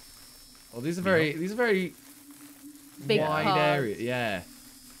 Oh, these are very Big wide paths. area. Yeah.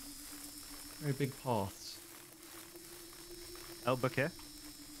 Very big paths. Oh, book here.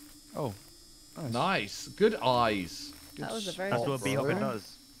 Oh. Nice. Nice. Good eyes. Good That was a very That's spot, what good bro. B-hopping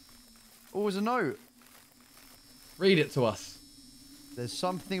does. Oh, there's a note. Read it to us. There's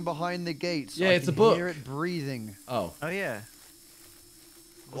something behind the gates. Yeah, I it's can a book. Hear it breathing. Oh. Oh, yeah.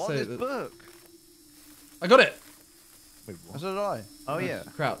 Let's What say this that- book? I got it. Wait, what? So did I. Oh, yeah.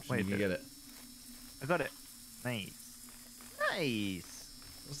 Crouch Wait, and you can get it. I got it. Nice. Nice.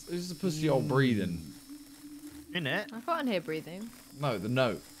 This is a pussy old breathing. In it? I can't hear breathing. No, the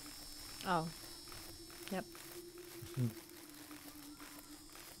note. Oh. Yep.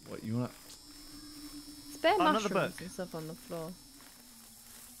 What, you want Spare another mushrooms book. and stuff on the floor.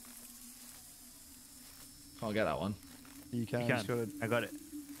 Can't get that one. You can. You Just can. gotta, I got it.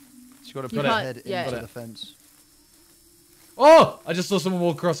 just gotta You put your can't- head yeah. into Got the it. fence. Oh! I just saw someone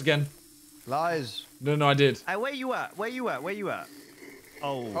walk across again. Lies. No, I did. Hey, where you at? Where you at? Where you at?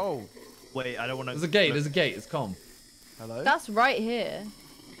 Oh. Oh. Wait, I don't want to. There's a gate, there's a gate. It's calm. Hello? That's right here.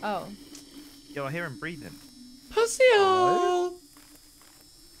 Oh. Yo, I hear him breathing. Pussy hole!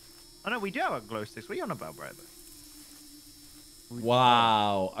 Oh no, we do have a glow sticks. What are you on about, brother?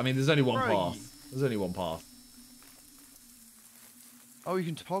 Wow. I mean, there's only one Right. path. There's only one path. Oh, you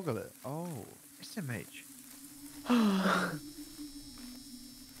can toggle it. Oh. SMH. I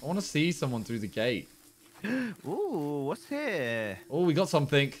want to see someone through the gate. Ooh, what's here? Oh, we got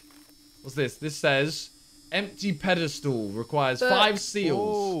something. What's this? This says, empty pedestal requires But- 5 seals.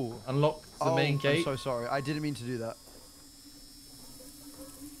 Oh. Unlock the main I'm gate. so sorry. I didn't mean to do that.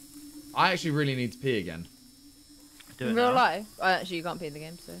 I actually really need to pee again. Do In it real now. life? Oh, actually, you can't pee in the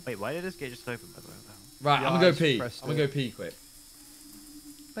game, so. Wait, why did this gate just open, by the way? What the hell? Right, Yeah, I'm I gonna go just pee. pressed I'm gonna it. go pee quick.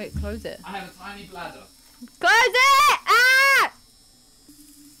 Wait, close it. I have a tiny bladder. Close it! Ah!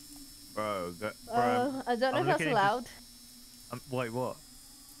 Bro, bro. I don't know I'm if that's looking into- allowed. Wait, what?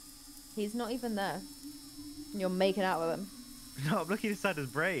 He's not even there. You're making out with him. No, I'm looking inside his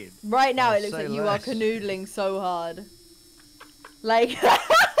brain. Right now, Oh, it looks say like you are less. canoodling so hard. Like, oh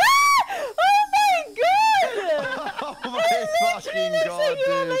my god! Oh It my literally fucking looks god, like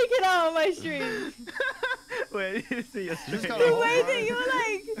you are dude. making out on my stream. Wait, you see your This is stream. kinda The hot, way bro. that you're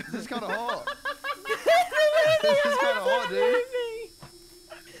like, This is kind of hot. the way that This your is kinda heads hot, are dude. moving.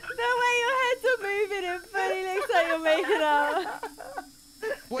 The way your heads are moving, it fully looks like you're making out.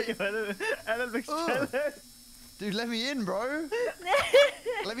 Wait, Ellum looks Ugh. jealous. dude, let me in, bro.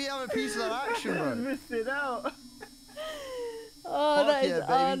 Let me have a piece of that action, bro. Missed it out. Oh, Fuck that is yeah,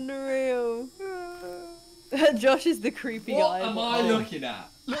 baby. unreal. Josh is the creepy guy. looking at?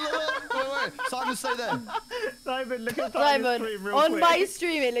 Look, wait. Simon, stay there. Simon, look at Simon, stream real on quick. my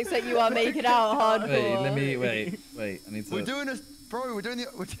stream, it looks like you are making out hardcore. Wait, let me, wait. I need to, We're doing this, bro. We're doing the.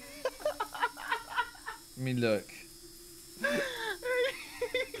 let me look.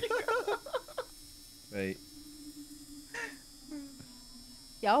 Wait.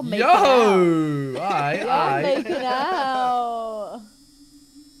 Y'all making out. Yo! Y'all Aye. making out.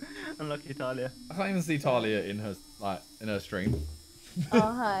 Unlucky Talia. I can't even see Talia in her stream. Oh,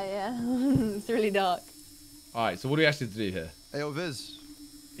 hi, yeah. It's really dark. Alright, so what do we actually do here? Hey, yo, Viz.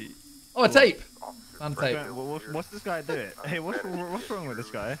 Oh, a tape! Found a tape. What's this guy doing? Hey, what's wrong with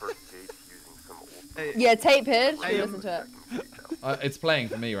this guy? First gate using some old Hey, Yeah, tape here. Should Hey, we listen to it? It's playing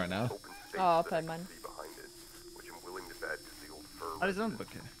for me right now. open space Oh, I'll that play I can mine. see behind it, which I'm willing to bet is the old fur oh, there's another residence.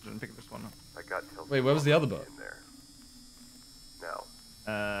 book here. Didn't pick this one up. My gut tells Wait, me where was the other something's book? in there. Now,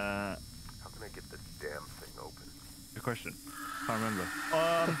 how can I get the damn thing open? Good question. Can't remember.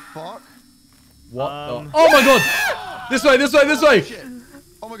 Fuck. What Um, the? Oh my god! This way, this way, this way! Shit.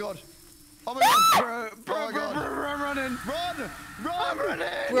 Oh my god. Oh my god. Bro, I'm running. Run. Running.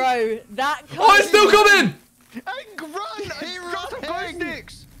 Bro, that Oh, it's still coming! Run.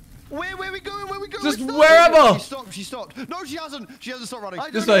 sticks! Where we going? Where we going? Just wherever! She stopped. No, she hasn't. She hasn't stopped running.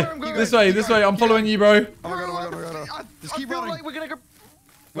 This way, this way, this way. I'm following you, bro. Oh my god, oh my god, oh my god. Just keep running. Like we're gonna go.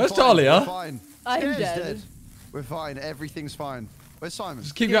 Where's We're fine, Talia? We're fine. I'm She's dead. We're fine. Everything's fine. Where's Simon?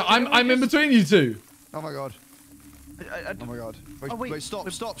 Just keep going. I'm in between you two. Oh my god. Oh my god. Wait, Oh, wait. wait, stop.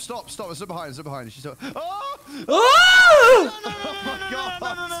 Sit behind. She's so. Oh! Ah! Oh my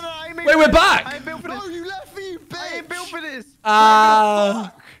god. Wait, we're back! I ain't built for No, this. you left me, you bitch! I ain't built for this.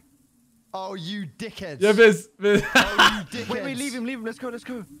 Oh, you dickheads. Yeah, Viz. Oh, you dickheads. Wait, leave him. Let's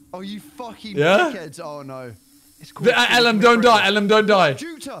go. Oh, you fucking Yeah? dickheads. Oh no. It's cool. Ellum, don't die. Ellum, don't die. I've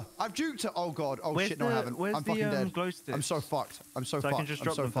juked her. Oh god. Oh Where's shit, no, I the- haven't. where's I'm the, fucking dead. glow sticks? I'm so fucked. I'm so So I fucked. can just I'm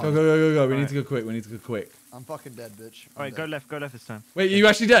drop so them. Go, fucked. go, go, go. We need Alright. to go quick. We need to go quick. I'm fucking dead, bitch. I'm Alright, dead. go left this time. Wait, are you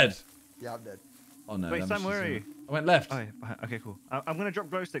actually dead? Yeah, I'm dead. Oh no. Wait, that Sam, must where just- are you? I went left. Oh, yeah, okay, cool. I'm gonna drop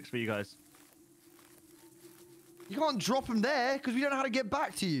glow sticks for you guys. You can't drop them there because we don't know how to get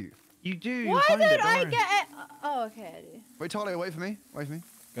back to you. You do. Why find don't it, I worry. get it? Oh, okay, I do. Wait, Talia, wait for me.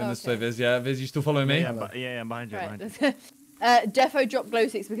 Going this Okay. way, Viz. Yeah, Viz, you still following me? Yeah, I'm behind you. Behind you. Right. Defo dropped glow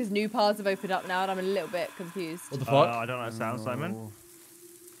sticks because new paths have opened up now, and I'm a little bit confused. What the fuck? I don't know that sound, Simon. Oh.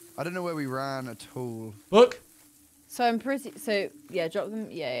 I don't know where we ran at all. Book? So I'm pretty. So yeah, drop them.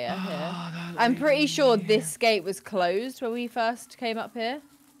 Yeah, here. I'm pretty sure this gate was closed when we first came up here.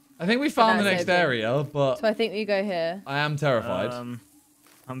 I think we found the that's next open. area, but So I think we go here. I am terrified.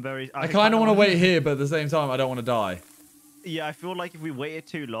 I'm very. I kind of want to wait here, but at the same time, I don't want to die. Yeah, I feel like if we waited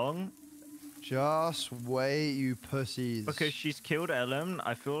too long, Just wait, you pussies. because she's killed Ellum,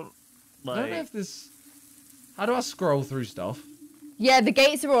 I feel I don't know like. if this... How do I scroll through stuff? Yeah, the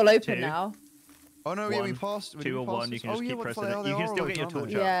gates are all open 2. now. Oh no, yeah, we One, passed. we 2 or passed 1, you this. can Oh, just yeah, keep what the pressing hell, it. You they can are still all get your open,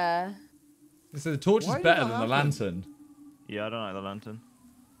 aren't torch they? out. Yeah. So the torch Why is did better that than the happen? lantern. Yeah, I don't like the lantern.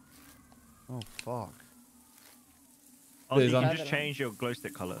 Oh fuck. Also, Liz, you I'm- can just change your glow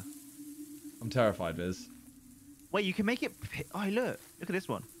stick color. I'm terrified, Viz. Wait, you can make it. Oh, look at this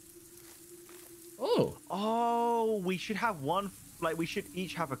one. Oh. Oh, we should have one. Like, we should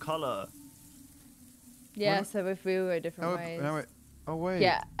each have a color. Yeah, What? so if we go different ways. No, wait. Oh wait.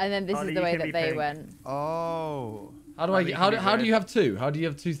 Yeah, and then this Oh, is you the way can that be they pink. went. Oh. How do No, I... but you How can do, be how do red. you have two? How do you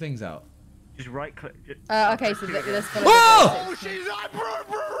have two things out? Just right click. Okay, so let's follow Oh! the she's like,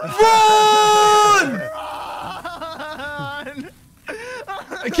 Run!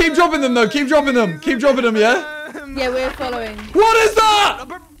 Keep dropping them, though. Keep dropping them. Keep dropping them, yeah? Yeah, we're following. What is that?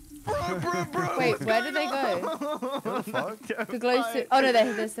 Wait, where did they go? What the fuck? The glow stick. Oh no,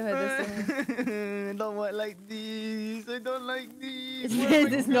 they're still here. They're still here. I don't want like these. I don't like these.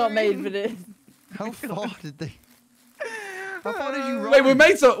 It's not made for this. How far did they? How far did you run? Wait, we're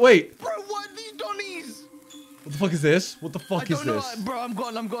mates up. Wait. Bro, what are these dollies? What the fuck is this? What the I fuck is don't know. this? Bro, I'm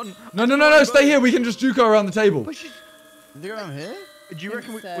gone. I'm gone. No, no, no, no. Stay here. We can just juke around the table. But she's... Did they go down here? Do you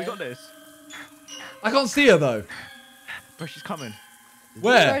reckon we so. got this? I can't see her, though. Bro, she's coming.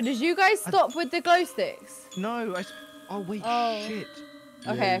 Where? Sorry, did you guys stop with the glow sticks? No, Oh, wait, Oh. shit.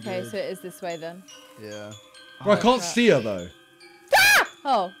 Yeah, Okay, you okay, did. so it is this way then. Yeah. Bro, I can't crap. see her, though.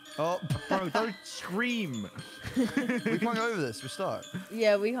 Oh, Oh, Bro, don't scream. we can't go over this. We're stuck.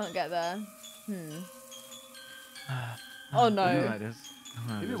 yeah, we can't get there. Oh no.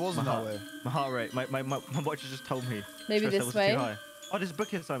 Maybe it wasn't that way. My heart rate, my watch just told me. Maybe stress this levels are too way? high. Oh, there's a book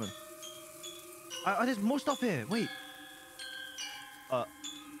here, Simon. Oh, there's more stuff here. Wait.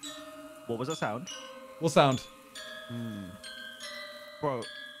 What was that sound? What sound? Bro.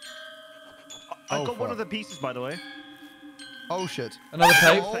 I Oh, got one fuck. of the pieces, by the way. Oh shit. Another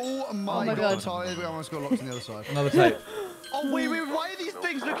tape? Oh my, my god. God. Talia, we almost got locked on the other side. Another tape. Oh, wait, why are these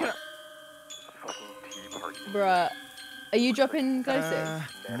things looking at... Fucking tea party. Bruh. Are you dropping glow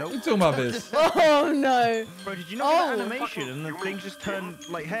sticks? What are you talking about, Viz? Oh no. Bro, did you not get Oh. that animation and the things just turn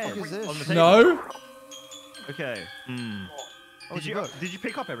like heads is this? on the table? No. Okay. Oh, Did you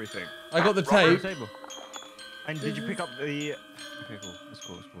pick up everything? I got the On the tape. table. And did you pick up the... Okay, cool. That's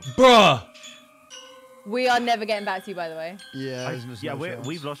cool. Bruh. We are never getting back to you, by the way. Yeah, there's Yeah, no chance.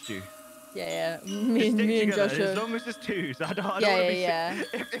 we've lost you. Yeah. Just Me stick and together, Joshua. As long as there's two, so I don't want Yeah, to be yeah,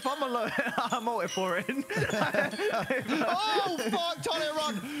 If I'm alone, I'm all for it. Oh fuck, Talia,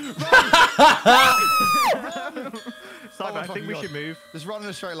 run! Simon, I fucking think we God. should move. Just run in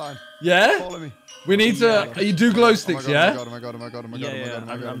a straight line. Yeah? Follow me. We need to... You do glow sticks, yeah? Oh my god, oh my god, oh my god, oh my god, Yeah, oh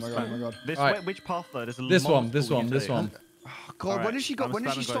my god, oh my god, oh my god. This Alright. way, which path though? There's a This one, multiple this we one, can this take. one. Oh god, when Alright, did she go? I'm When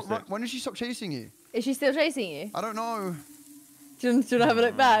did she spamming glow stop? stick. When did she stop chasing you? Is she still chasing you? I don't know. Do you want to have a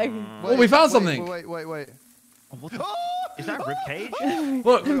look back? Oh, we found something. Wait. Oh, what the Oh! Is that a rib cage?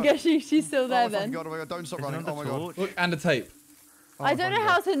 Look. I'm guessing she's still there Oh my then. god, oh my god, don't stop There's running. another Oh my god. torch. Look, and a tape. Oh I my don't know God.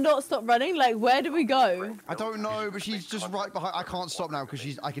 how to not stop running. Like, where do we go? I don't know, but she's just right behind. I can't stop now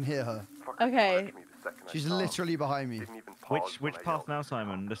because I can hear her. Okay. She's literally behind me. Didn't even pause Which when I path yelled. now,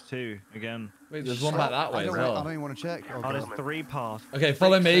 Simon? There's two again. Wait, there's one back that way I as don't, I don't well. even want to check. Oh, Oh, there's god. 3 paths. Okay,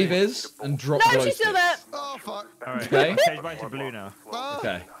 follow me, Viz, and drop No, glow she's still there. sticks. Oh fuck. All right. Okay. Change back to blue now. Ah!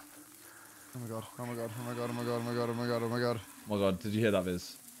 Okay. Oh my god. Oh my god. Oh my god. Oh my god. Oh my god. Oh my god. Oh my god. Oh my god, did you hear that,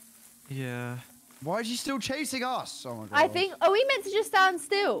 Viz? Yeah. Why is she still chasing us? Oh my god. I think. Are we meant to just stand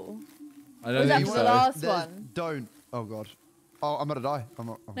still? I Was don't that think for so. the last There's- one? Don't. Oh god. Oh, I'm gonna die. I'm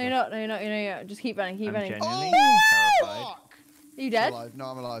not. Oh, No, you're not. No, you're not. You're not. Just keep running. Keep I'm running. genuinely Oh, terrified. fuck. Are you I'm dead? alive. No,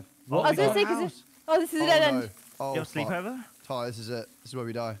 I'm alive. What? I was we gonna got say, a 'cause house. Oh, this is a Oh dead no. end. Oh, You have fuck. sleepover? Ty, this is it. This is where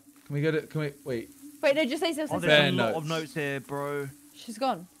we die. Can we go to... Can we... Wait. Wait, no, just say Oh, something. there's Fair a lot of notes. notes here, bro. She's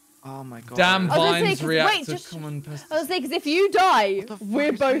gone. Oh my god. Damn I was gonna say, vines 'cause- react wait, to just- common I was pesticides. gonna say, because if you die, What the fuck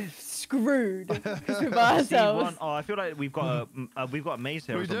we're is both this? screwed. Because we're by I see ourselves. one. Oh, I feel like we've got a maze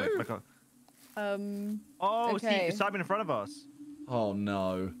here. We or something. do? Like a, Okay. see, Simon in front of us. Oh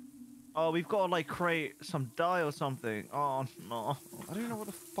no. Oh, we've got to like create some dye or something. Oh no. I don't even know what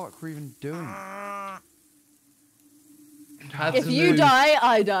the fuck we're even doing. Had If to you move. die,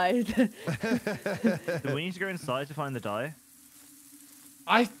 I died. Do we need to go inside to find the dye?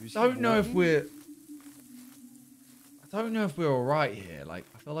 I Who's don't know if walking? we're... I don't know if we're alright here. Like,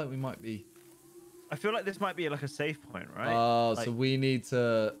 I feel like we might be... I feel like this might be like a safe point, right? Oh, Like- so we need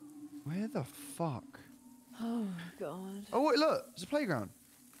to... Where the fuck? Oh god. Oh wait, look, it's a playground.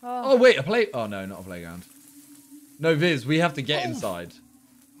 Oh, wait, a play... Oh, no, not a playground. No, Viz, we have to get inside.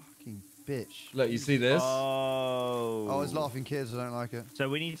 Fucking bitch. Look, you see this? Oh, it's laughing kids. I don't like it. So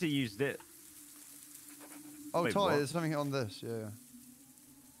we need to use this. Oh, Wait, Talia, what? there's something on this. Yeah.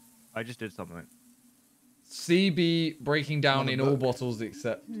 I just did something. CB breaking down Not a in all book. bottles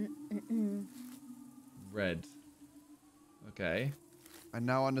except red. Okay. I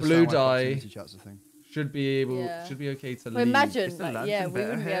now understand Blue why dye. proximity chat's a thing. Should be able... Yeah. Should be okay to Well, leave. imagine, Is the like, lantern yeah, we better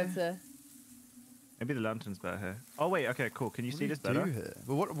wouldn't be here? able to. Maybe the lantern's better here. Oh wait, okay, cool. Can you What see do this we better? do here?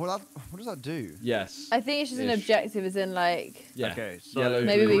 But what does that do? Yes. I think it's just an Ish. objective, as in like. Yeah. Okay, so Yellow,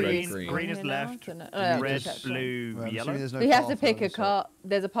 Maybe blue, we red, use green. green is here now, left, to know- oh, red, perception. blue, Right, I'm yellow. assuming there's no We have to path pick on a this car.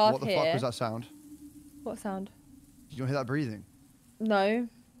 There's a path What the here. fuck was that sound? What sound? Did you hear that breathing? No.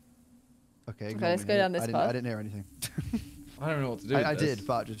 Okay, Okay, ignore let's me. go down this I path. didn't hear anything. I don't know what to do. I with this. did,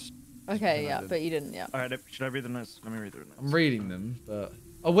 but just. Okay, I yeah, did. but you didn't, yeah. Alright, should I read the notes? Let me read the notes. I'm reading them, but...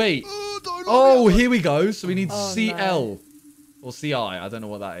 Oh, wait. Don't Oh, here we go. So we need Oh, CL. Or CI. I don't know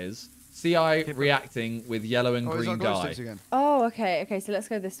what that is. CI reacting with yellow and Oh, is green that glow dye. sticks again? Oh, okay, okay, so let's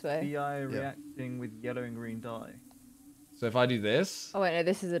go this way. BI reacting with yellow and green dye. So if I do this... Oh, wait, no,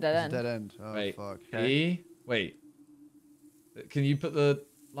 this is a dead It's end. a dead end. Oh, Wait. fuck. Okay. E... Wait. Can you put the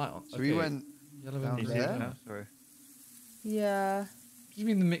light on? So we went. Yellow down and Can you green. see there? it now? Sorry. Yeah. What do you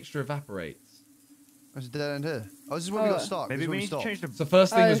mean the mixture evaporates? There's a dead end here. Oh, this is where we Oh. got stuck. Maybe this is we where need to stopped. change the. So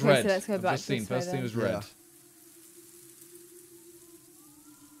first thing Oh, was okay, red. so let's go I've back just seen. this way First thing then. was Yeah. red.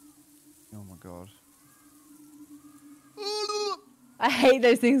 Oh my god. I hate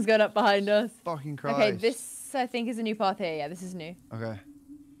those things going up behind us. Fucking Christ. Okay, this I think is a new path here. Yeah, this is new. Okay.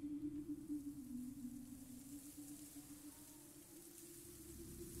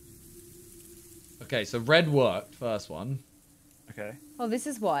 Okay, so red worked, first one. Okay. Oh, this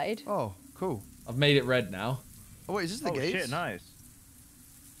is wide. Oh, cool. I've made it red now. Oh wait, is this the Oh gates? shit, nice.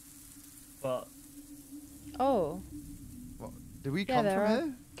 But Oh, What? Did we yeah, come there from are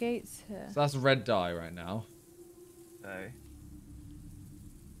here? gates here. So that's red dye right now. okay.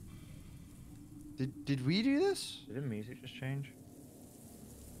 Did we do this? Did the music just change?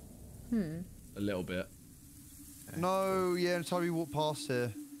 Hmm. A little bit. Okay. No, yeah, until we walked past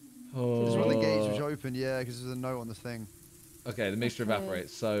here. Oh. This is when the gates which opened, yeah, because there's a note on the thing. Okay, the mixture Okay.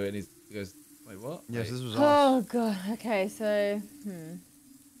 evaporates. So it goes. Wait, what? Yes, Wait. this was us. Oh god. Okay, so Should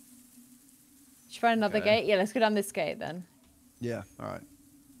you find another Okay. gate? Yeah, let's go down this gate then. Yeah, alright.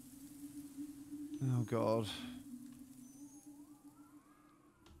 Oh god.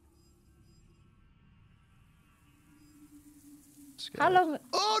 How Scared. long?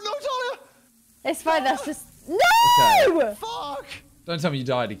 Oh no, Talia! It's fine. That's just no. Okay. Fuck! Don't tell me you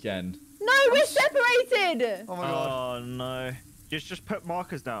died again. No, we're separated. Oh my god. Oh no. Just put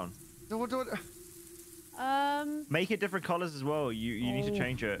markers down. What? Make it different colors as well. You need to Oh.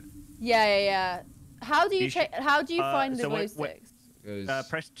 change it. Yeah. How do you You should- How do you find the so glow wait- sticks? It goes.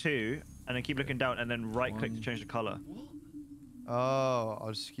 Press 2 and then keep looking down and then right click to One. change the color. Oh,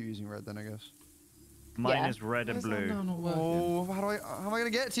 I'll just keep using red then, I guess. Mine Yeah. is red Why and is that blue. now not working? Oh, how am I gonna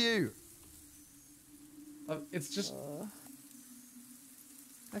get to you? It's just. Okay,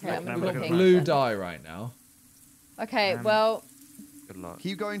 Look, I'm now We've look got at looking. blue dye right now. Okay, Um, well, Good luck.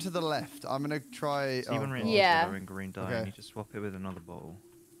 Keep going to the left. I'm gonna try. See when we're in God. Yeah. yellow and green dye, Okay. you need to swap it with another bottle.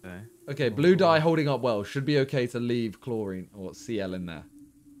 Okay. Okay, blue dye holding up well. Should be okay to leave chlorine or CL in there.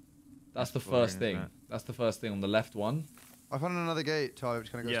 That's the That's chlorine, first thing. isn't it? That's the first thing on the left one. I found another gate, Tyler,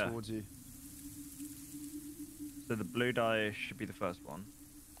 which kind of goes Yeah. towards you. So the blue dye should be the first one.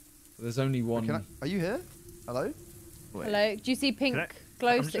 There's only one. Are you here? Hello? Wait. hello. Do you see pink I-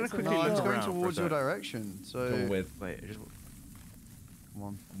 glow I'm just gonna sticks on quickly No, the I'm just look floor? going around for a towards your sec. direction. So Come with. Wait, I just, come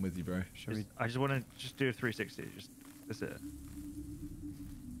on, I'm with you, bro. show me. I just want to just do a 360. Just that's it.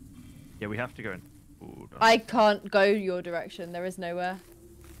 Yeah, we have to go in. Ooh, done. I can't go your direction. There is nowhere.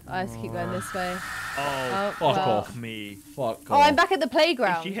 I have to keep going this way. Oh, Fuck well. off. me. Fuck Oh, off. I'm back at the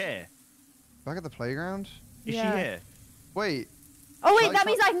playground. Is she here? Back at the playground? Is Yeah. she here? Wait. Oh wait, Shall I that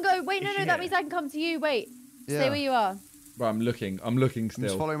try- means I can go. Wait, Is no, she no, that here? means I can come to you. Wait, Yeah. stay where you are. Bro, I'm looking. I'm looking I'm just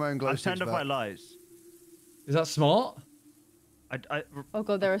still. following my own glow I've sticks turned off my back. lights. Is that smart? I Oh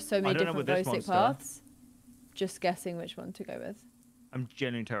god, there are so many don't know different with glow this stick monster. paths. Just guessing which one to go with. I'm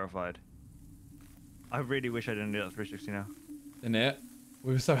genuinely terrified. I really wish I didn't do that 360 now. In it.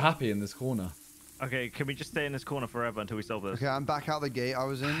 We were so happy in this corner. Okay, can we just stay in this corner forever until we solve this? Okay, I'm back out the gate I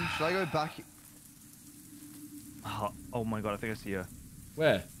was in. Should I go back? Oh my god, I think I see her.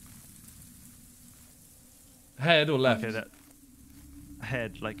 Where? Head or left? Okay, that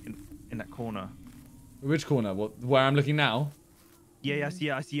head, like in that corner. Which corner? What? Where I'm looking now? Yeah, I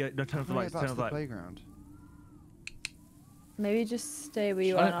see her. No, turn off the How do I lights. get back Turn to off the the lights. playground? Maybe just stay where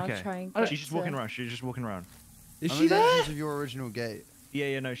you are and I'll Okay. try and She's just walking around. She's just walking around. Is I'm she at the there? entrance of your original gate.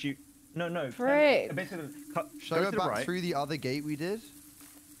 Yeah, no, she... No. Frick. Basically, Should I go back through the other gate we did?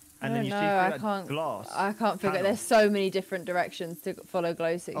 And then you see through that glass. I can't figure. panel. There's so many different directions to follow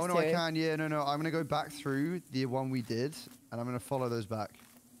glow sticks Oh, no, to. I can. Yeah, no. I'm going to go back through the one we did, and I'm going to follow those back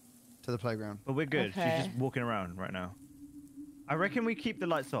to the playground. But we're good. Okay. She's just walking around right now. I reckon we keep the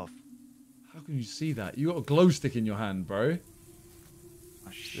lights off. How can you see that? You got a glow stick in your hand, bro.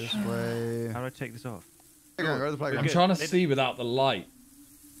 Oh, This way. How do I take this off? Go to the playground. I'm good. trying to see without the light.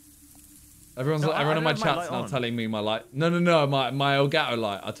 Everyone No, I in don't my have my chat's light now on. telling me my light. No, my Elgato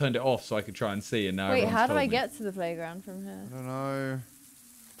light. I turned it off so I could try and see, and now Wait, everyone's how do told I me. get to the playground from here? I don't know.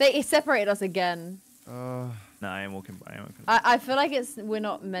 They separated us again. No, I am walking by. I feel like we're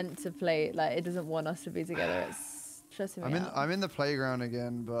not meant to play. Like it doesn't want us to be together. It's stressing me out. I'm in the playground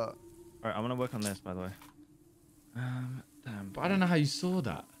again, but Alright, I'm gonna work on this, by the way. Damn, but I don't know how you saw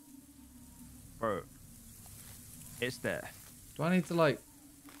that. Bro. It's there. Do I need to like?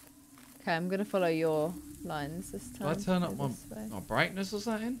 Okay, I'm gonna follow your lines this Do I time. turn up Go my this way. brightness or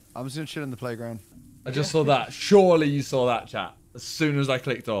something? I'm just gonna chill in the playground. I just saw that. Surely you saw that, chat. As soon as I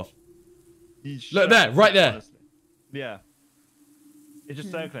clicked off. Look there, right there. Honestly. Yeah. It's just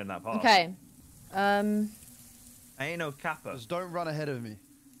circling that part. Okay. Ain't no kappa. Just don't run ahead of me.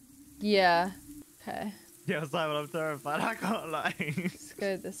 Yeah. Okay. Yeah, Simon, I'm terrified. I can't lie. Let's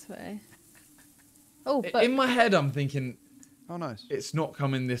go this way. Oh, but In my head, I'm thinking Oh, nice. it's not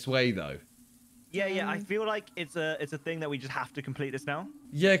coming this way though. Yeah. I feel like it's a thing that we just have to complete this now.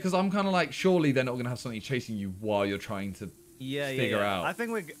 Yeah, because I'm kind of like, surely they're not gonna have something chasing you while you're trying to figure out. I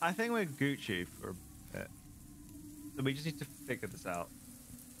think we're Gucci for a bit. So we just need to figure this out.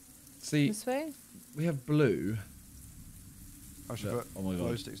 See, this way? we have blue. I should Look, put oh my glow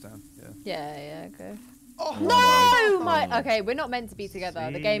God. sticks down. Yeah. Yeah, go. Oh, No! my My okay, we're not meant to be together.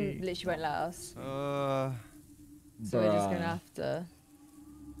 The game See? literally won't let us. Uh, So we're just Bruh. gonna have to.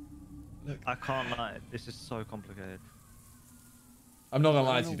 I can't lie. This is so complicated. I'm not gonna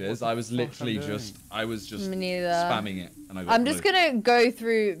I lie don't to you, know Diz. what the I was fuck I'm literally doing. just Me neither. spamming it, and I got I'm just blue. gonna go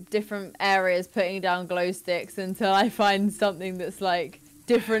through different areas, putting down glow sticks until I find something that's like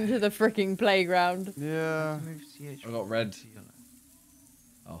different to the freaking playground. yeah. I got red.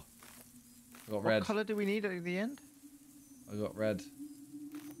 Oh, I got What red. color do we need at the end? I got red.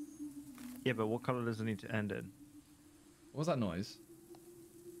 Yeah, but what color does it need to end in? What was that noise?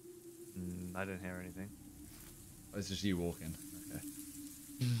 I didn't hear anything. Oh, it's just you walking. Okay.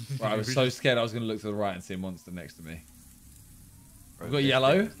 Right, I was so scared I was gonna look to the right and see a monster next to me. I've got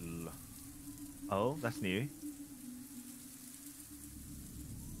yellow. Oh, that's new.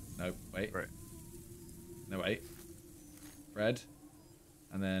 No, wait. Right. No, wait. Red.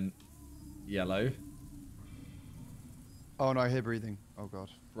 And then yellow. Oh, no, I hear breathing. Oh, God.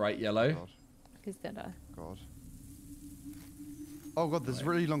 Bright yellow. God. Because then God. Oh, God, there's Right.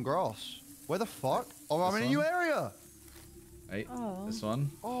 really long grass. Where the fuck? Oh, I'm This in a new one? area. Wait. Oh. This one.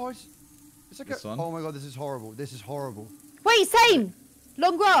 Oh, it's like This a... one? Oh, my God, this is horrible. This is horrible. Wait, same.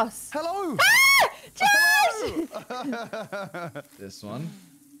 Long grass. Hello! Ah, Josh! This one.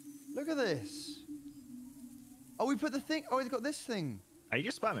 Look at this. Oh, we put the thing... Oh, we've got this thing. Are you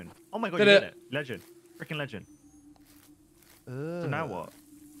just spamming? Oh my god, Did you it. did it. Legend. Freaking legend. So now what?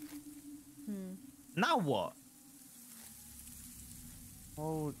 Now what?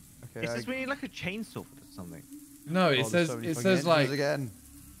 Oh, okay. Is this we need like a chainsaw for something? No, it there's says so many it fucking says entrances like again.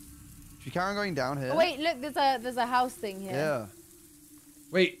 Should we carry on going down here? Oh, wait, look, there's a house thing here. Yeah.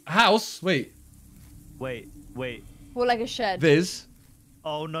 wait, house. Wait. Wait. Or like a shed. Viz.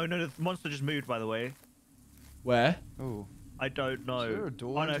 Oh no, the monster just moved by the way. Where? Oh. I don't know. Is there a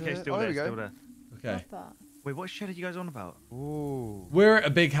door Oh no, into okay, it? still Oh, there, there we still go. there. Okay. What's that? Wait, what shed are you guys on about? Ooh. We're at a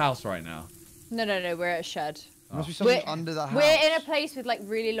big house right now. No, we're at a shed. There must be Oh. something We're- under the house. We're in a place with like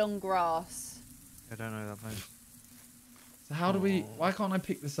really long grass. I don't know that place. So how do we? Why can't I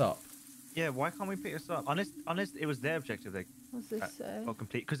pick this up? Yeah, why can't we pick this up? Honest, it was their objective they What's this say? got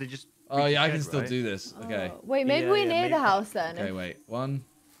complete because they just. Oh yeah, I shed, can still right? do this. Okay. Oh, wait, maybe Yeah, we're yeah, near maybe the that- house then. Okay, wait. One.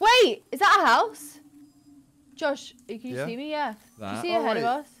 Wait, is that a house? Josh, can you Yeah? see me? Yeah. Do you That. see Oh, ahead of wait.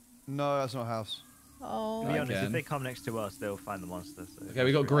 us? No, that's not a house. Oh. To be honest, Again. if they come next to us, they'll find the monster. So Okay,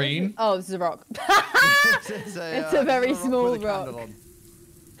 we got green. Oh, this is a rock. It's It's a very small with a candle rock. on.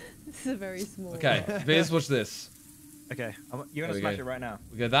 This is a very small. Okay, rock. Viz, watch this. Okay, you're gonna There we smash go. it right now.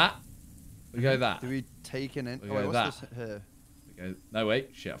 We go that. We go that. Do we take an... We Oh, wait, go what's that. this here? We go. No wait.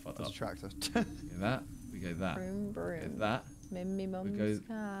 Shit, I fucked That's up. a tractor. We go that. We go that. Broom, We go broom. that. Mimmy mum's go-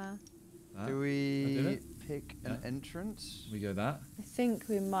 car. That. Do did we it. pick an Yeah. entrance? We go that. I think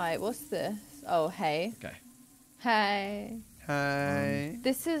we might. What's this? Oh, hay. Okay. Hey. Hey.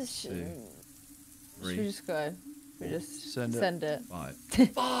 This is. Two, Should we three, just go? We just Send it. send it. 5.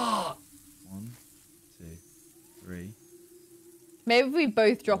 Fuck! 1, 2, 3. Maybe if we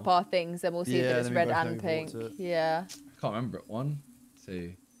both drop our things, then we'll see Yeah, that it's then we red both know and who pink. bought it. Yeah. I can't remember it. 1,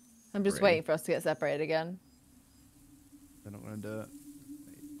 2. I'm just 3. waiting for us to get separated again. They're not gonna do it.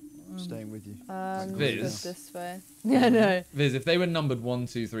 I'm staying with you. Let's Viz. go this way. Yeah, no. Viz, if they were numbered 1,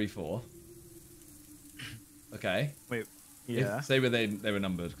 2, 3, 4. Okay. Wait. If, Yeah. say where they were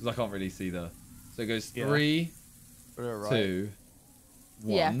numbered, because I can't really see the. So it goes Yeah. 3, Put it right. 2,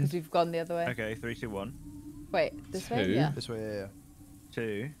 1. Yeah, because we've gone the other way. Okay. 3, 2, 1. Wait, this way? Two. Yeah. This way, yeah.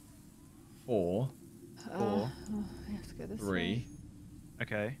 2, 4, 4. Oh, we have to go this 3. way.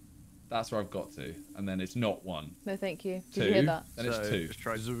 Okay. That's where I've got to, and then it's not 1. No, thank you. Did 2. you hear that? Then it's So, 2. just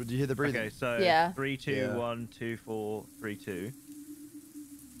try. Do you hear the breathing? Okay. So Yeah. 3, 2, Yeah. 1, 2, 4, 3, 2.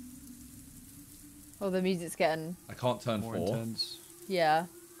 Oh, the music's getting. I can't turn More 4. intense. Yeah.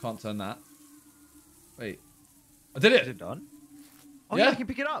 Can't turn that. Wait. I did Is it! it done? Oh Yeah. yeah, we can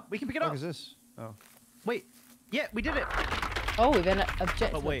pick it up. We can pick it What up. is this? Oh. Wait. Yeah, we did it. Oh, we've been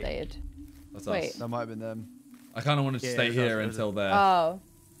objective Oh, wait. updated. That's Wait. us. That might have been them. I kind of wanted to Yeah, stay it was here us, it was until us. there. Oh.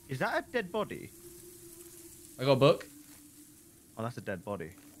 Is that a dead body? I got a book. Oh, that's a dead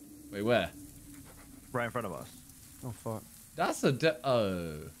body. Wait, where? Right in front of us. Oh, fuck. That's a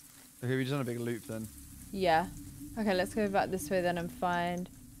oh. Okay, we just done a big loop then. Yeah. Okay, let's go back this way then and find.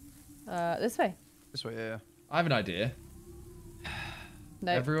 This way. This way, yeah. I have an idea.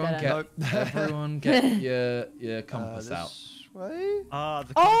 No. Everyone dead get end. Nope. everyone get your compass This out. way? Ah,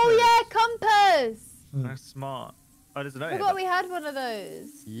 the Oh yeah, compass. That's smart. Oh, there's a note I here. forgot we had one of those.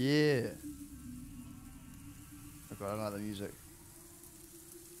 Yeah. Oh god, I don't like the music.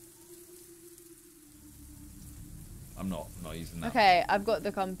 I'm not using that. Okay, I've got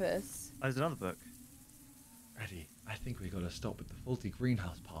the compass. Oh, there's another book. Ready. I think we gotta stop with the faulty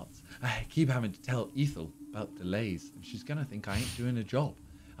greenhouse parts. I keep having to tell Ethel about delays, and she's gonna think I ain't doing a job.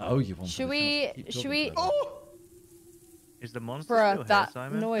 I owe you one. for Should the we- chance to keep should talking we- to her. Oh! Is the monster Bruh, still that here,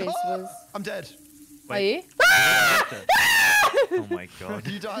 Simon? noise was. I'm dead. Are you? Is that a monster? Oh my god.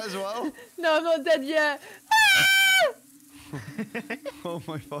 Did you die as well? No, I'm not dead yet. Oh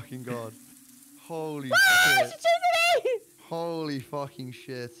my fucking god. Holy She's shit. chasing me! Holy fucking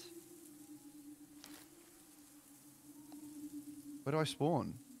shit. Where do I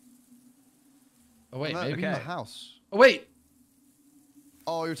spawn? Oh wait, I'm maybe. in the Okay. house. Oh wait.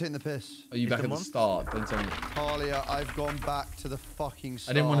 Oh, you're taking the piss. Are you Is back the at the monster- start? Don't tell me. Talia, I've gone back to the fucking I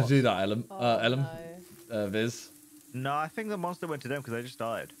start. didn't want to do that, Ellum. Oh, Ellum. no. Viz. No, I think the monster went to them because they just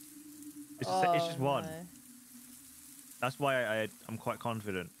died. It's just Oh, one. no. That's why I'm quite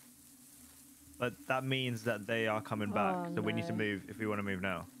confident. But that means that they are coming back. Oh, So we need to no. move if we want to move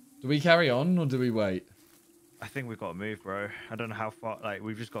now. Do we carry on or do we wait? I think we've got to move, bro. I don't know how far. Like,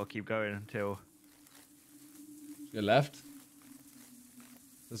 we've just got to keep going until. Your left.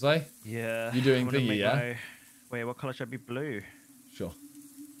 This way. Yeah. You doing I wanna thingy, make yeah? Wait, what color should I be? Blue. Sure.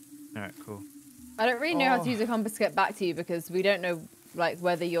 All right, cool. I don't really know how Oh. to use a compass to get back to you because we don't know like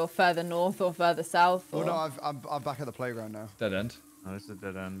whether you're further north or further south. Oh Or... no, I'm back at the playground now. Dead end. Oh, this is a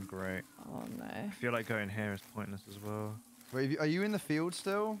dead end. Great. Oh no. I feel like going here is pointless as well. Wait, are you in the field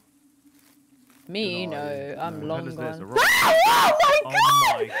still? Me, No, no, I'm no. long What is this? A gone. rock? Oh my Oh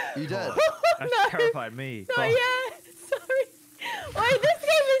my You dead? god. That's No. terrified me. Not yet. Sorry. Wait, this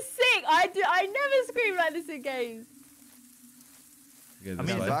game is sick. I never scream like this in games. Okay, I this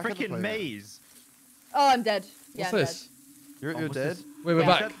mean, way. it's a Back at the freaking playground. maze. Oh, I'm dead. Yeah, What's I'm this? You're what's dead? this? Wait, we're Yeah. Is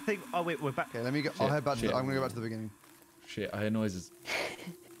back. that the thing? Oh wait, we're back. Okay, let me go. Shit, I'll head back to shit. I'm gonna go back to the beginning. Shit, I hear noises.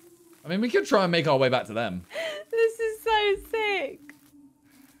 I mean, we could try and make our way back to them. dead. This is so sick.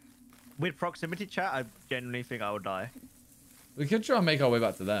 With proximity chat, I genuinely think I would die. We could try and make our way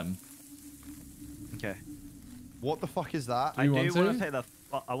back to them. Okay. What the fuck is that? I you do want want to? to take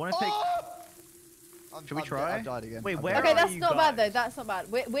the. I want to take. Should we try? I've died again. Wait, I've where died. Okay, are that's you not bad though. guys? That's not bad.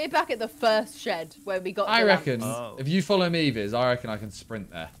 We're back at the first shed where we got. I the lamps. reckon Oh. if you follow me, Viz, I reckon I can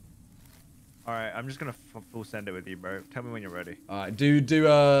sprint there. All right, I'm just gonna full send it with you, bro. Tell me when you're ready. All right, do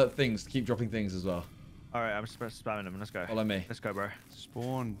things. Keep dropping things as well. All right, I'm spamming them. Let's go. Follow me. Let's go, bro.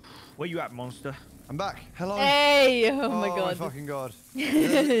 Spawn. Where you at, monster? I'm back. Hello. Hey! Oh my god. fucking god.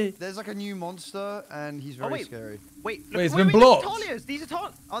 There's like a new monster and he's very wait. scary. Wait, Wait, it's wait, been wait, blocked. Talia's. These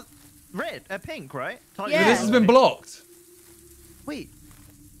are red, pink, right? Talia's Yeah. But this has been blocked. Wait.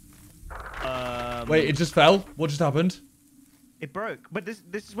 Wait, it just fell. What just happened? It broke. But this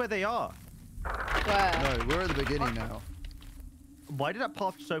is where they are. Where? No, we're at the beginning now. Why did that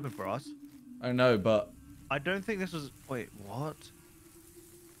path just open for us? I don't know, but I don't think this was. Wait, what?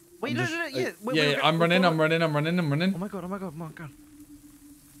 Wait, I'm no, just- no, no, yeah. Wait, yeah, wait, I'm wait, running. wait, I'm running. I'm running. I'm running. Oh my god, oh my god, oh my god.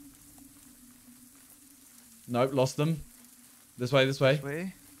 Nope, lost them. This way. This way. This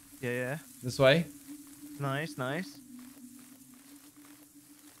way? Yeah, yeah. This way. Nice, nice.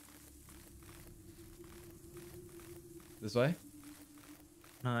 This way.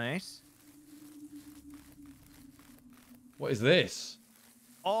 Nice. What is this?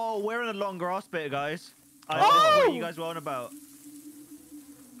 Oh, we're in the long grass bit, guys. This is Oh! what you guys were on about.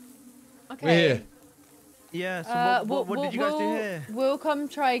 Okay. We're here. Yeah, so what did you guys do we'll- here? We'll come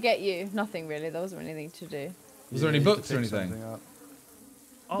try get you. Nothing really. There wasn't anything to do. Was there any you need to books or pick anything? something up.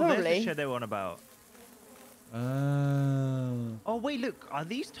 Oh, there's Probably. the shed they were on about. Oh, wait, look. Are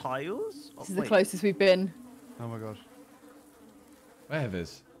these tiles? Oh, This is the wait. closest we've been. Oh my god. Where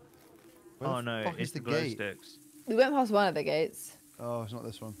is? Where Oh, the no, fuck it's is the the glow gate? sticks. We went past one of the gates. Oh, it's not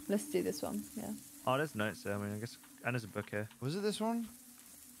this one. Let's do this one. Yeah. Oh, there's notes there. I mean, I guess. And there's a book here. Was it this one?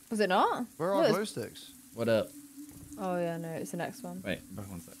 Was it not? Where No, are it's- glow sticks? What up? Oh yeah, no, it's the next one. Wait, back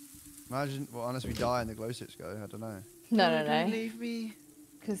one sec. Imagine, well, unless we die and the glow sticks go, I don't know. No, Don't no. leave me.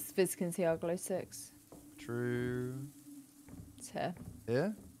 Because Viz can see our glow sticks. True. It's here.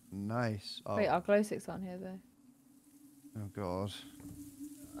 Here? Nice. Oh, Wait, our glow sticks aren't here though. oh god.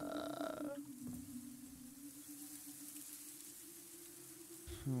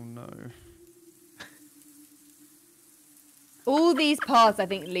 Oh no. All these paths, I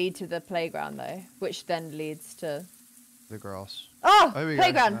think, lead to the playground though, which then leads to. The grass. Oh, There we go.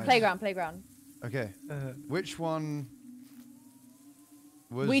 playground, Nice. playground. Okay. Which one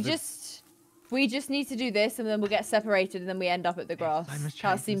was We the- just need to do this, and then we'll get separated, and then we end up at the grass. Simon's That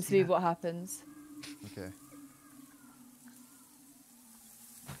trying to seems to see be that. what happens. Okay.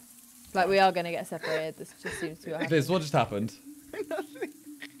 Like we are gonna get separated. This just seems to be what happens. Viz, what just happened?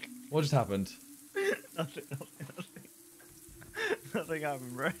 What just happened? Nothing. Nothing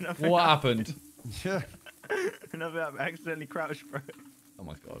happened, bro. Nothing What happened. happened? Yeah. Nothing happened. I accidentally crouched, bro. Oh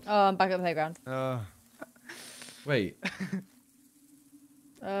my god. Oh, I'm back at the playground. Wait,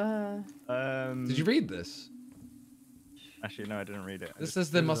 did you read this? Actually, no, I didn't read it. This says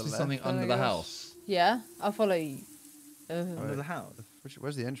there to must the be something left then, under I the guess. house. Yeah, I'll follow you. Under the house.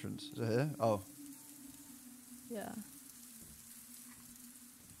 Where's the entrance? Is it here? Oh. Yeah.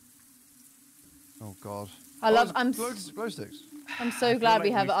 Oh god. I love. I'm glow sticks. I'm so feel glad we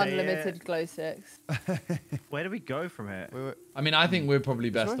like have we stay unlimited here. glow sticks. Where do we go from here? Wait. I mean, I think we're probably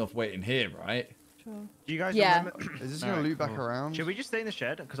best Sorry? off waiting here, right? Sure. Do you guys Yeah. remember? Is this Alright, gonna loop back cool. around? Should we just stay in the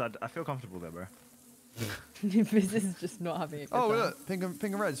shed? Because I feel comfortable there, bro. This is just not having a good Oh time. look, pink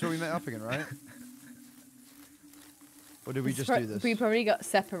and red. So we met up again, right? Or did we just Pro- do this? We probably got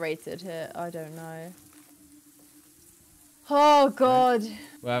separated here. I don't know. Oh god.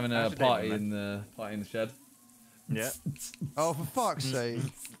 We're having a Actually, party man. in the shed. Yeah. Oh, for fuck's sake!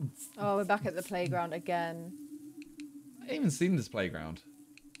 Oh, we're back at the playground again. I ain't even seen this playground.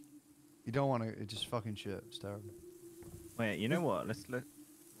 You don't want to. It's just fucking shit. It's terrible. Wait, you know what? Let's look.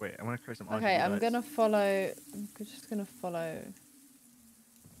 Wait, I want to create some. Okay, RGB I'm lights. gonna follow. I'm just gonna follow.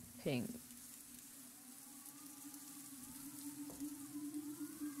 Pink.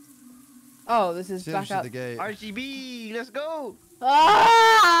 Oh, this is See, back up. the gate. RGB. Let's go.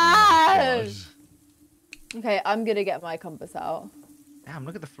 Ah! Okay, I'm gonna get my compass out. Damn,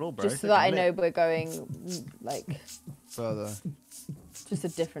 look at the floor, bro. Just It's so that I like know lit. we're going, like, Further. just a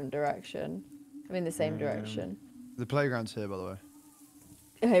different direction. I mean, the same direction. The playground's here, by the way.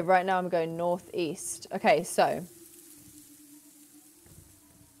 Okay, right now I'm going northeast. Okay, so.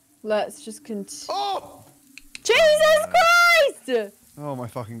 Let's just continue. Oh! Jesus Christ! Oh my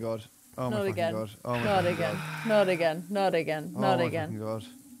fucking god. Oh my Not fucking again. god. Oh my Not fucking again. god. Not again. Not again. Oh Not my again. fucking god.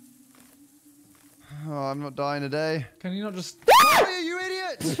 Oh, I'm not dying today. Can you not just? Talia, you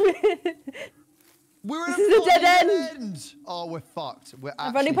idiot! We're in This is a dead end. Oh, we're fucked. We're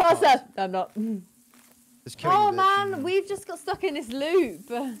I'm actually running past fucked. her. I'm not. It's killing Oh me, bitch. man, we've just got stuck in this loop.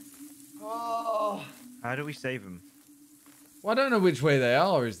 Oh. How do we save him? Well, I don't know which way they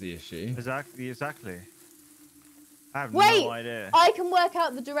are. Is the issue? Exactly. I have Wait, no idea. I can work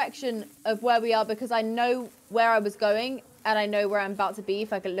out the direction of where we are because I know where I was going and I know where I'm about to be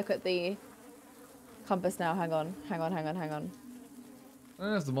if I can look at the compass now. Hang on. I don't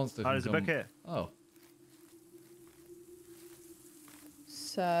know if the monster. Oh, can there's a come- book here. Oh,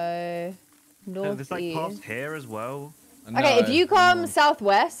 So, There's like paths northeast. here as well. I Okay, if know. you come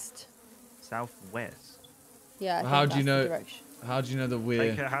southwest. Southwest. Yeah. I Well, how think do you that's the know- direction. How do you know that we're?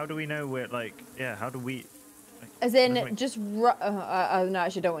 Like, how do we know we're like? Yeah, how do we? Like, As doesn't in, make- just. No, I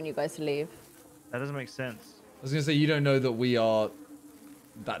actually don't want you guys to leave. that doesn't make sense. I was gonna say you don't know that we are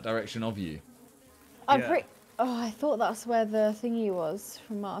that direction of you. I'm Yeah. pretty. Oh, I thought that's where the thingy was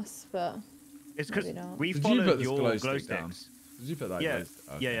from us, but It's because maybe not. we Did you put followed this your glow glow stick down? sticks. Did you put that? Yeah,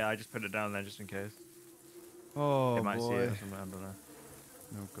 glowstick? Okay. yeah. I just put it down there just in case. Oh They might see boy. it or something. I don't know.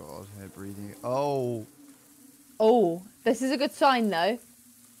 Oh god, hair breathing. Oh. Oh, this is a good sign though,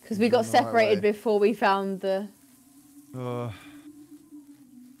 because we You're got on the right separated way. before we found the. Uh,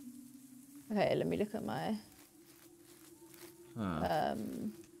 Okay, let me look at my. Huh.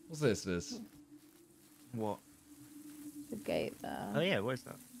 What's this? What? The gate there. Oh yeah, where's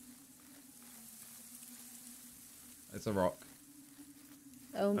that? It's a rock.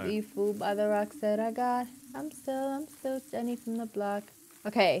 Don't Oh. be fooled by the rocks that I got. I'm still Jenny from the block.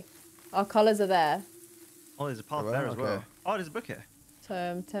 Okay, our colours are there, Oh, there's a path Oh, there as well. okay. Oh, there's a book here. so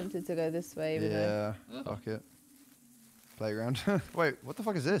I'm tempted to go this way. Even though... yeah. Oh. Fuck it. Playground. Wait, what the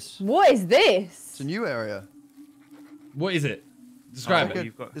fuck is this? What is this? It's a new area. What is it? Describe Oh, it. okay.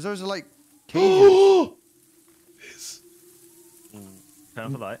 You've got- Is those like cages? This. Turn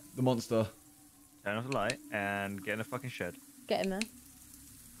off the light. The monster. Turn off the light and get in a fucking shed. Get in there.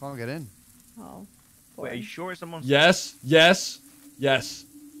 Can't get in. Oh. Wait, are you sure it's a monster? Yes. Yes. Yes.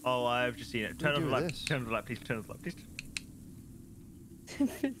 Oh, I've just seen it. do Turn we off do the with light. this? Turn off the light, please. Turn off the light, please.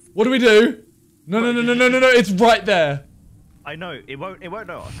 What do we do? No, no, no, no, no, no, no. It's right there. I know it won't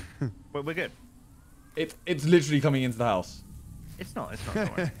know us. But we're good. It's literally coming into the house. It's not. It's not.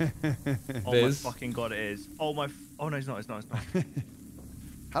 Don't worry. Oh Viz. my fucking god, it is. Oh my. Oh no, it's not. It's not. It's not.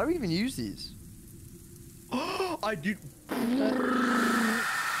 How do we even use these? I do.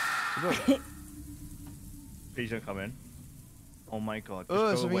 Please don't come in. Oh my god. Just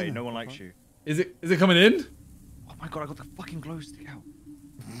there's go something away. in No there. one likes you. Is it coming in? Oh my god, I got the fucking glow stick out.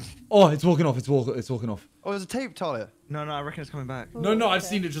 Oh, it's walking off. It's walking off. Oh, there's a tape, Talia. No, I reckon it's coming back. No, no, I've okay.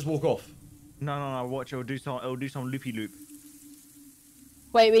 seen it just walk off. No. Watch. It'll do some loopy loop.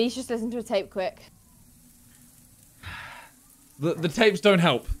 Wait, we need to just listen to a tape quick. The tapes don't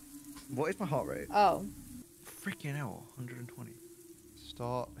help. What is my heart rate? Oh. Freaking hell, 120.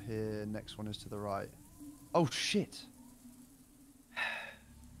 Start here. Next one is to the right. Oh shit.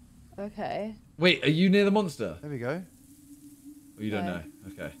 Okay. Wait, are you near the monster? There we go. Oh, you don't No. know.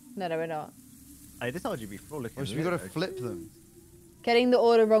 Okay. No, we're not. Hey, this RGB floor looking. Oh, so we gotta flip them. Getting the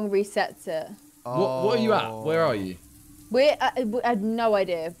order wrong resets it. What are you at? Where are you? I had no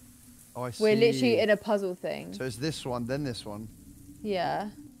idea. Oh, I see. We're literally in a puzzle thing. So it's this one, then this one. Yeah.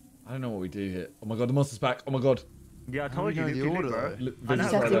 I don't know what we do here. Oh my god, the monster's back. Oh my god. Yeah, I How do told we you. know the loopy order, loop, bro. though? Look, I know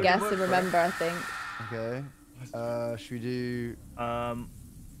Just Viz how is have to to right work, guess and bro. remember, I think. Okay. Should we do? Um.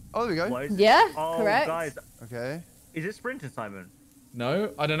 Oh, there we go. What is it? Yeah, Oh, correct. guys, Okay. is it sprinting, Simon?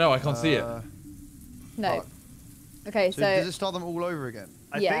 No, I don't know. I can't see it. No. Fuck. Okay, So does so it start them all over again?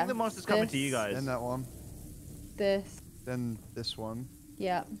 I Yeah, think the monster's coming to you this- guys. Then that one. this. Then this one.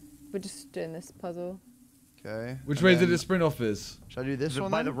 Yeah. We're just doing this puzzle. Okay. Which and way did then- it sprint off is? Should I do this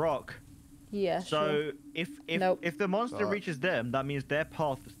one By then? the rock. Yeah, So sure. if Nope. if the monster Fuck. reaches them, that means their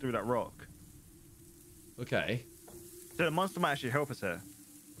path is through that rock. Okay. So the monster might actually help us here.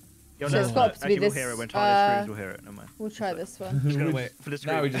 Yo, So no, it's got to be actually, we'll this, hear it when Talia screams. We'll hear it. Never mind. We'll try this one. Just gonna wait for the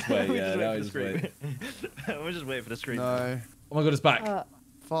scream. Now we just wait, We'll yeah, now we for just the scream. We'll just wait for the scream. No. Oh my god, it's back.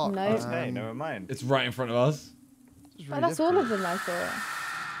 Fuck. No. Okay, never mind. It's right in front of us. This is Oh, really that's all difficult. of them, I thought.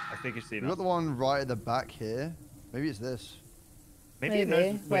 I think you've seen We got us. the one right at the back here. Maybe it's this. Maybe it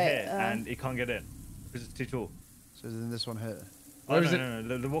Maybe. knows we're Wait, here and it can't get in because it's too tall. So then this one here. Oh, Where no, is it? no,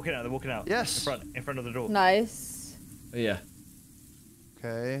 no, they're walking out. They're walking out. Yes. In front of the door. Nice. Oh, yeah.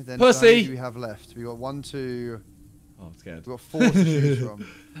 Okay. Then Pussy! so how many do we have left? We got 1, 2. Oh, I'm scared. We got 4 to choose from.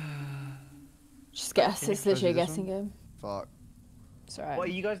 Just guess. Can you It's literally a this guessing game. Fuck. It's alright. What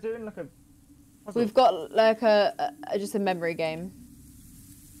are you guys doing? Like a puzzle? We've got like a just a memory game.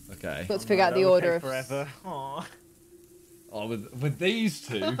 Okay. We've got to figure out That the will order take of. forever. Aw. Oh, with these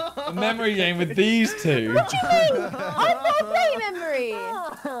two? A memory game with these two? I'm not playing memory.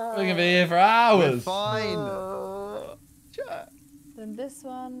 We're gonna be here for We're hours. fine. Then this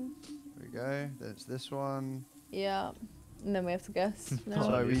one. There we go. There's this one. Yeah. And then we have to guess. Oh, No.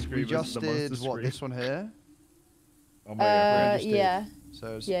 So the we scream just is the monster did what? scream. This one here. Oh my god. just did. Yeah. So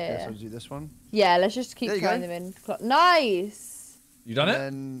Yeah, okay, yeah. so do this one. Yeah. Let's just keep There you throwing go. them in. Nice. You done And it?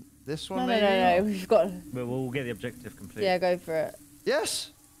 then this No, one no, maybe. no, no. We've got. We'll get the objective complete. Yeah, go for it.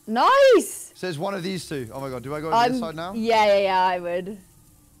 Yes. Nice. So it's one of these two. Oh my god. Do I go over this side now? Yeah. I would.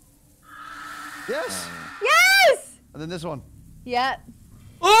 Yes. Yes. And then this one. Yeah.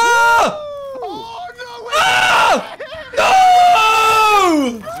 Oh! Oh no! Ah!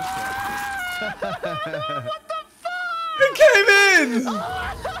 No! It came in!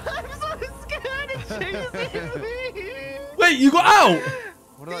 I'm so scared. It's chasing me. Wait, you got out?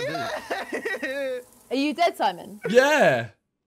 What did I do? Are you dead, Simon? Yeah.